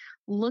you.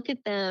 Look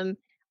at them,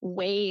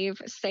 wave,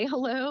 say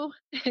hello.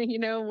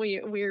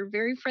 We're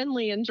very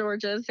friendly in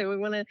Georgia, so we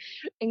want to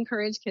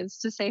encourage kids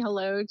to say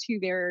hello to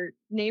their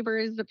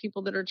neighbors, the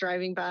people that are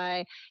driving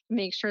by.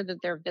 Make sure that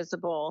they're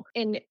visible,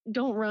 and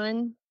don't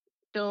run.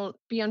 Don't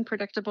be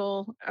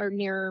unpredictable or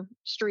near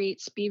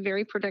streets. Be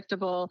very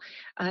predictable.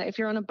 If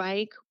you're on a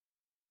bike,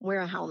 wear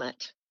a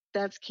helmet.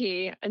 That's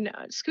key. And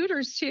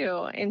scooters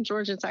too. In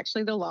Georgia, it's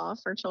actually the law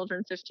for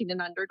children 15 and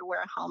under to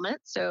wear a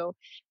helmet. So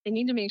they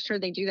need to make sure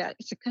they do that.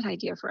 It's a good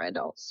idea for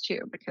adults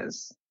too,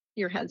 because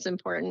your head's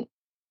important.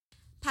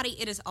 Patty,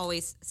 it is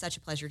always such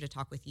a pleasure to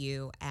talk with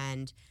you.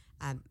 And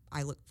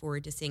I look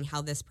forward to seeing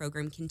how this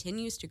program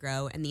continues to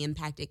grow and the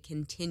impact it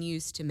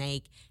continues to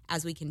make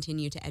as we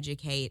continue to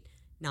educate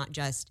not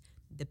just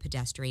the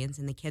pedestrians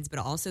and the kids, but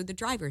also the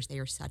drivers. They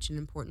are such an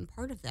important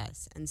part of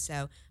this. And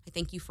so I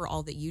thank you for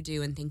all that you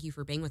do, and thank you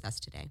for being with us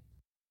today.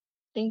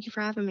 Thank you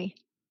for having me.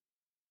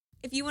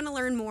 If you want to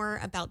learn more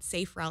about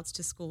Safe Routes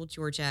to School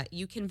Georgia,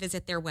 you can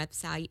visit their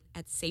website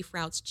at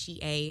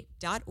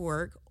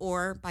saferoutesga.org,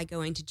 or by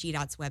going to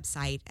GDOT's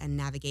website and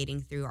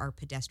navigating through our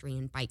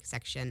pedestrian bike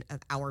section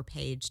of our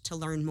page to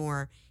learn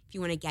more if you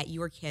want to get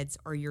your kids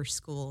or your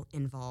school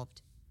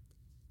involved.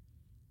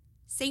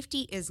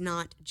 Safety is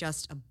not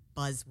just a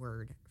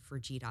buzzword for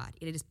GDOT.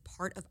 It is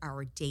part of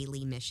our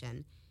daily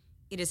mission.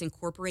 It is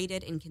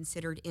incorporated and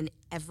considered in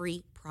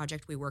every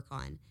project we work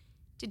on.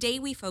 Today,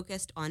 we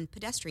focused on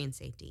pedestrian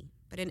safety,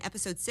 but in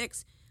episode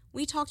 6,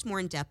 we talked more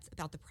in depth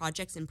about the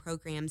projects and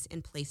programs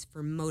in place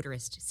for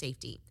motorist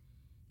safety.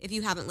 If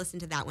you haven't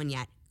listened to that one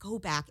yet, go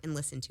back and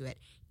listen to it.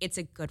 It's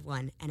a good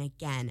one. And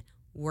again,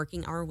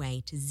 working our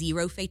way to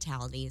zero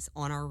fatalities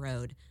on our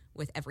road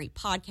with every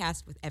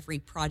podcast, with every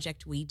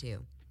project we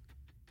do.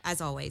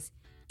 As always,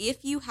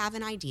 if you have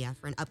an idea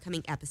for an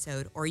upcoming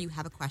episode or you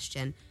have a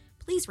question,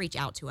 please reach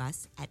out to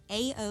us at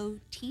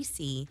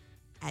aotc@dot.ga.gov.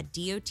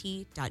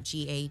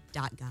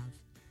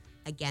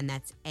 Again,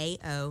 that's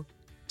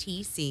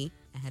AOTC,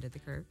 ahead of the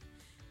curve,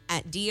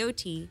 at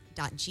dot.ga.gov.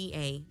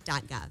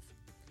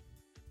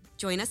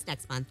 Join us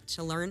next month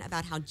to learn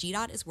about how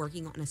GDOT is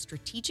working on a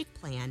strategic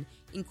plan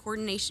in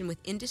coordination with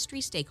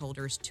industry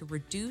stakeholders to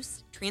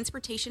reduce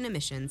transportation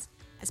emissions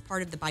as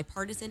part of the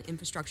bipartisan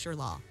infrastructure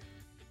law.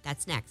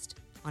 That's next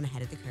on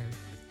Ahead of the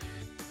Curve.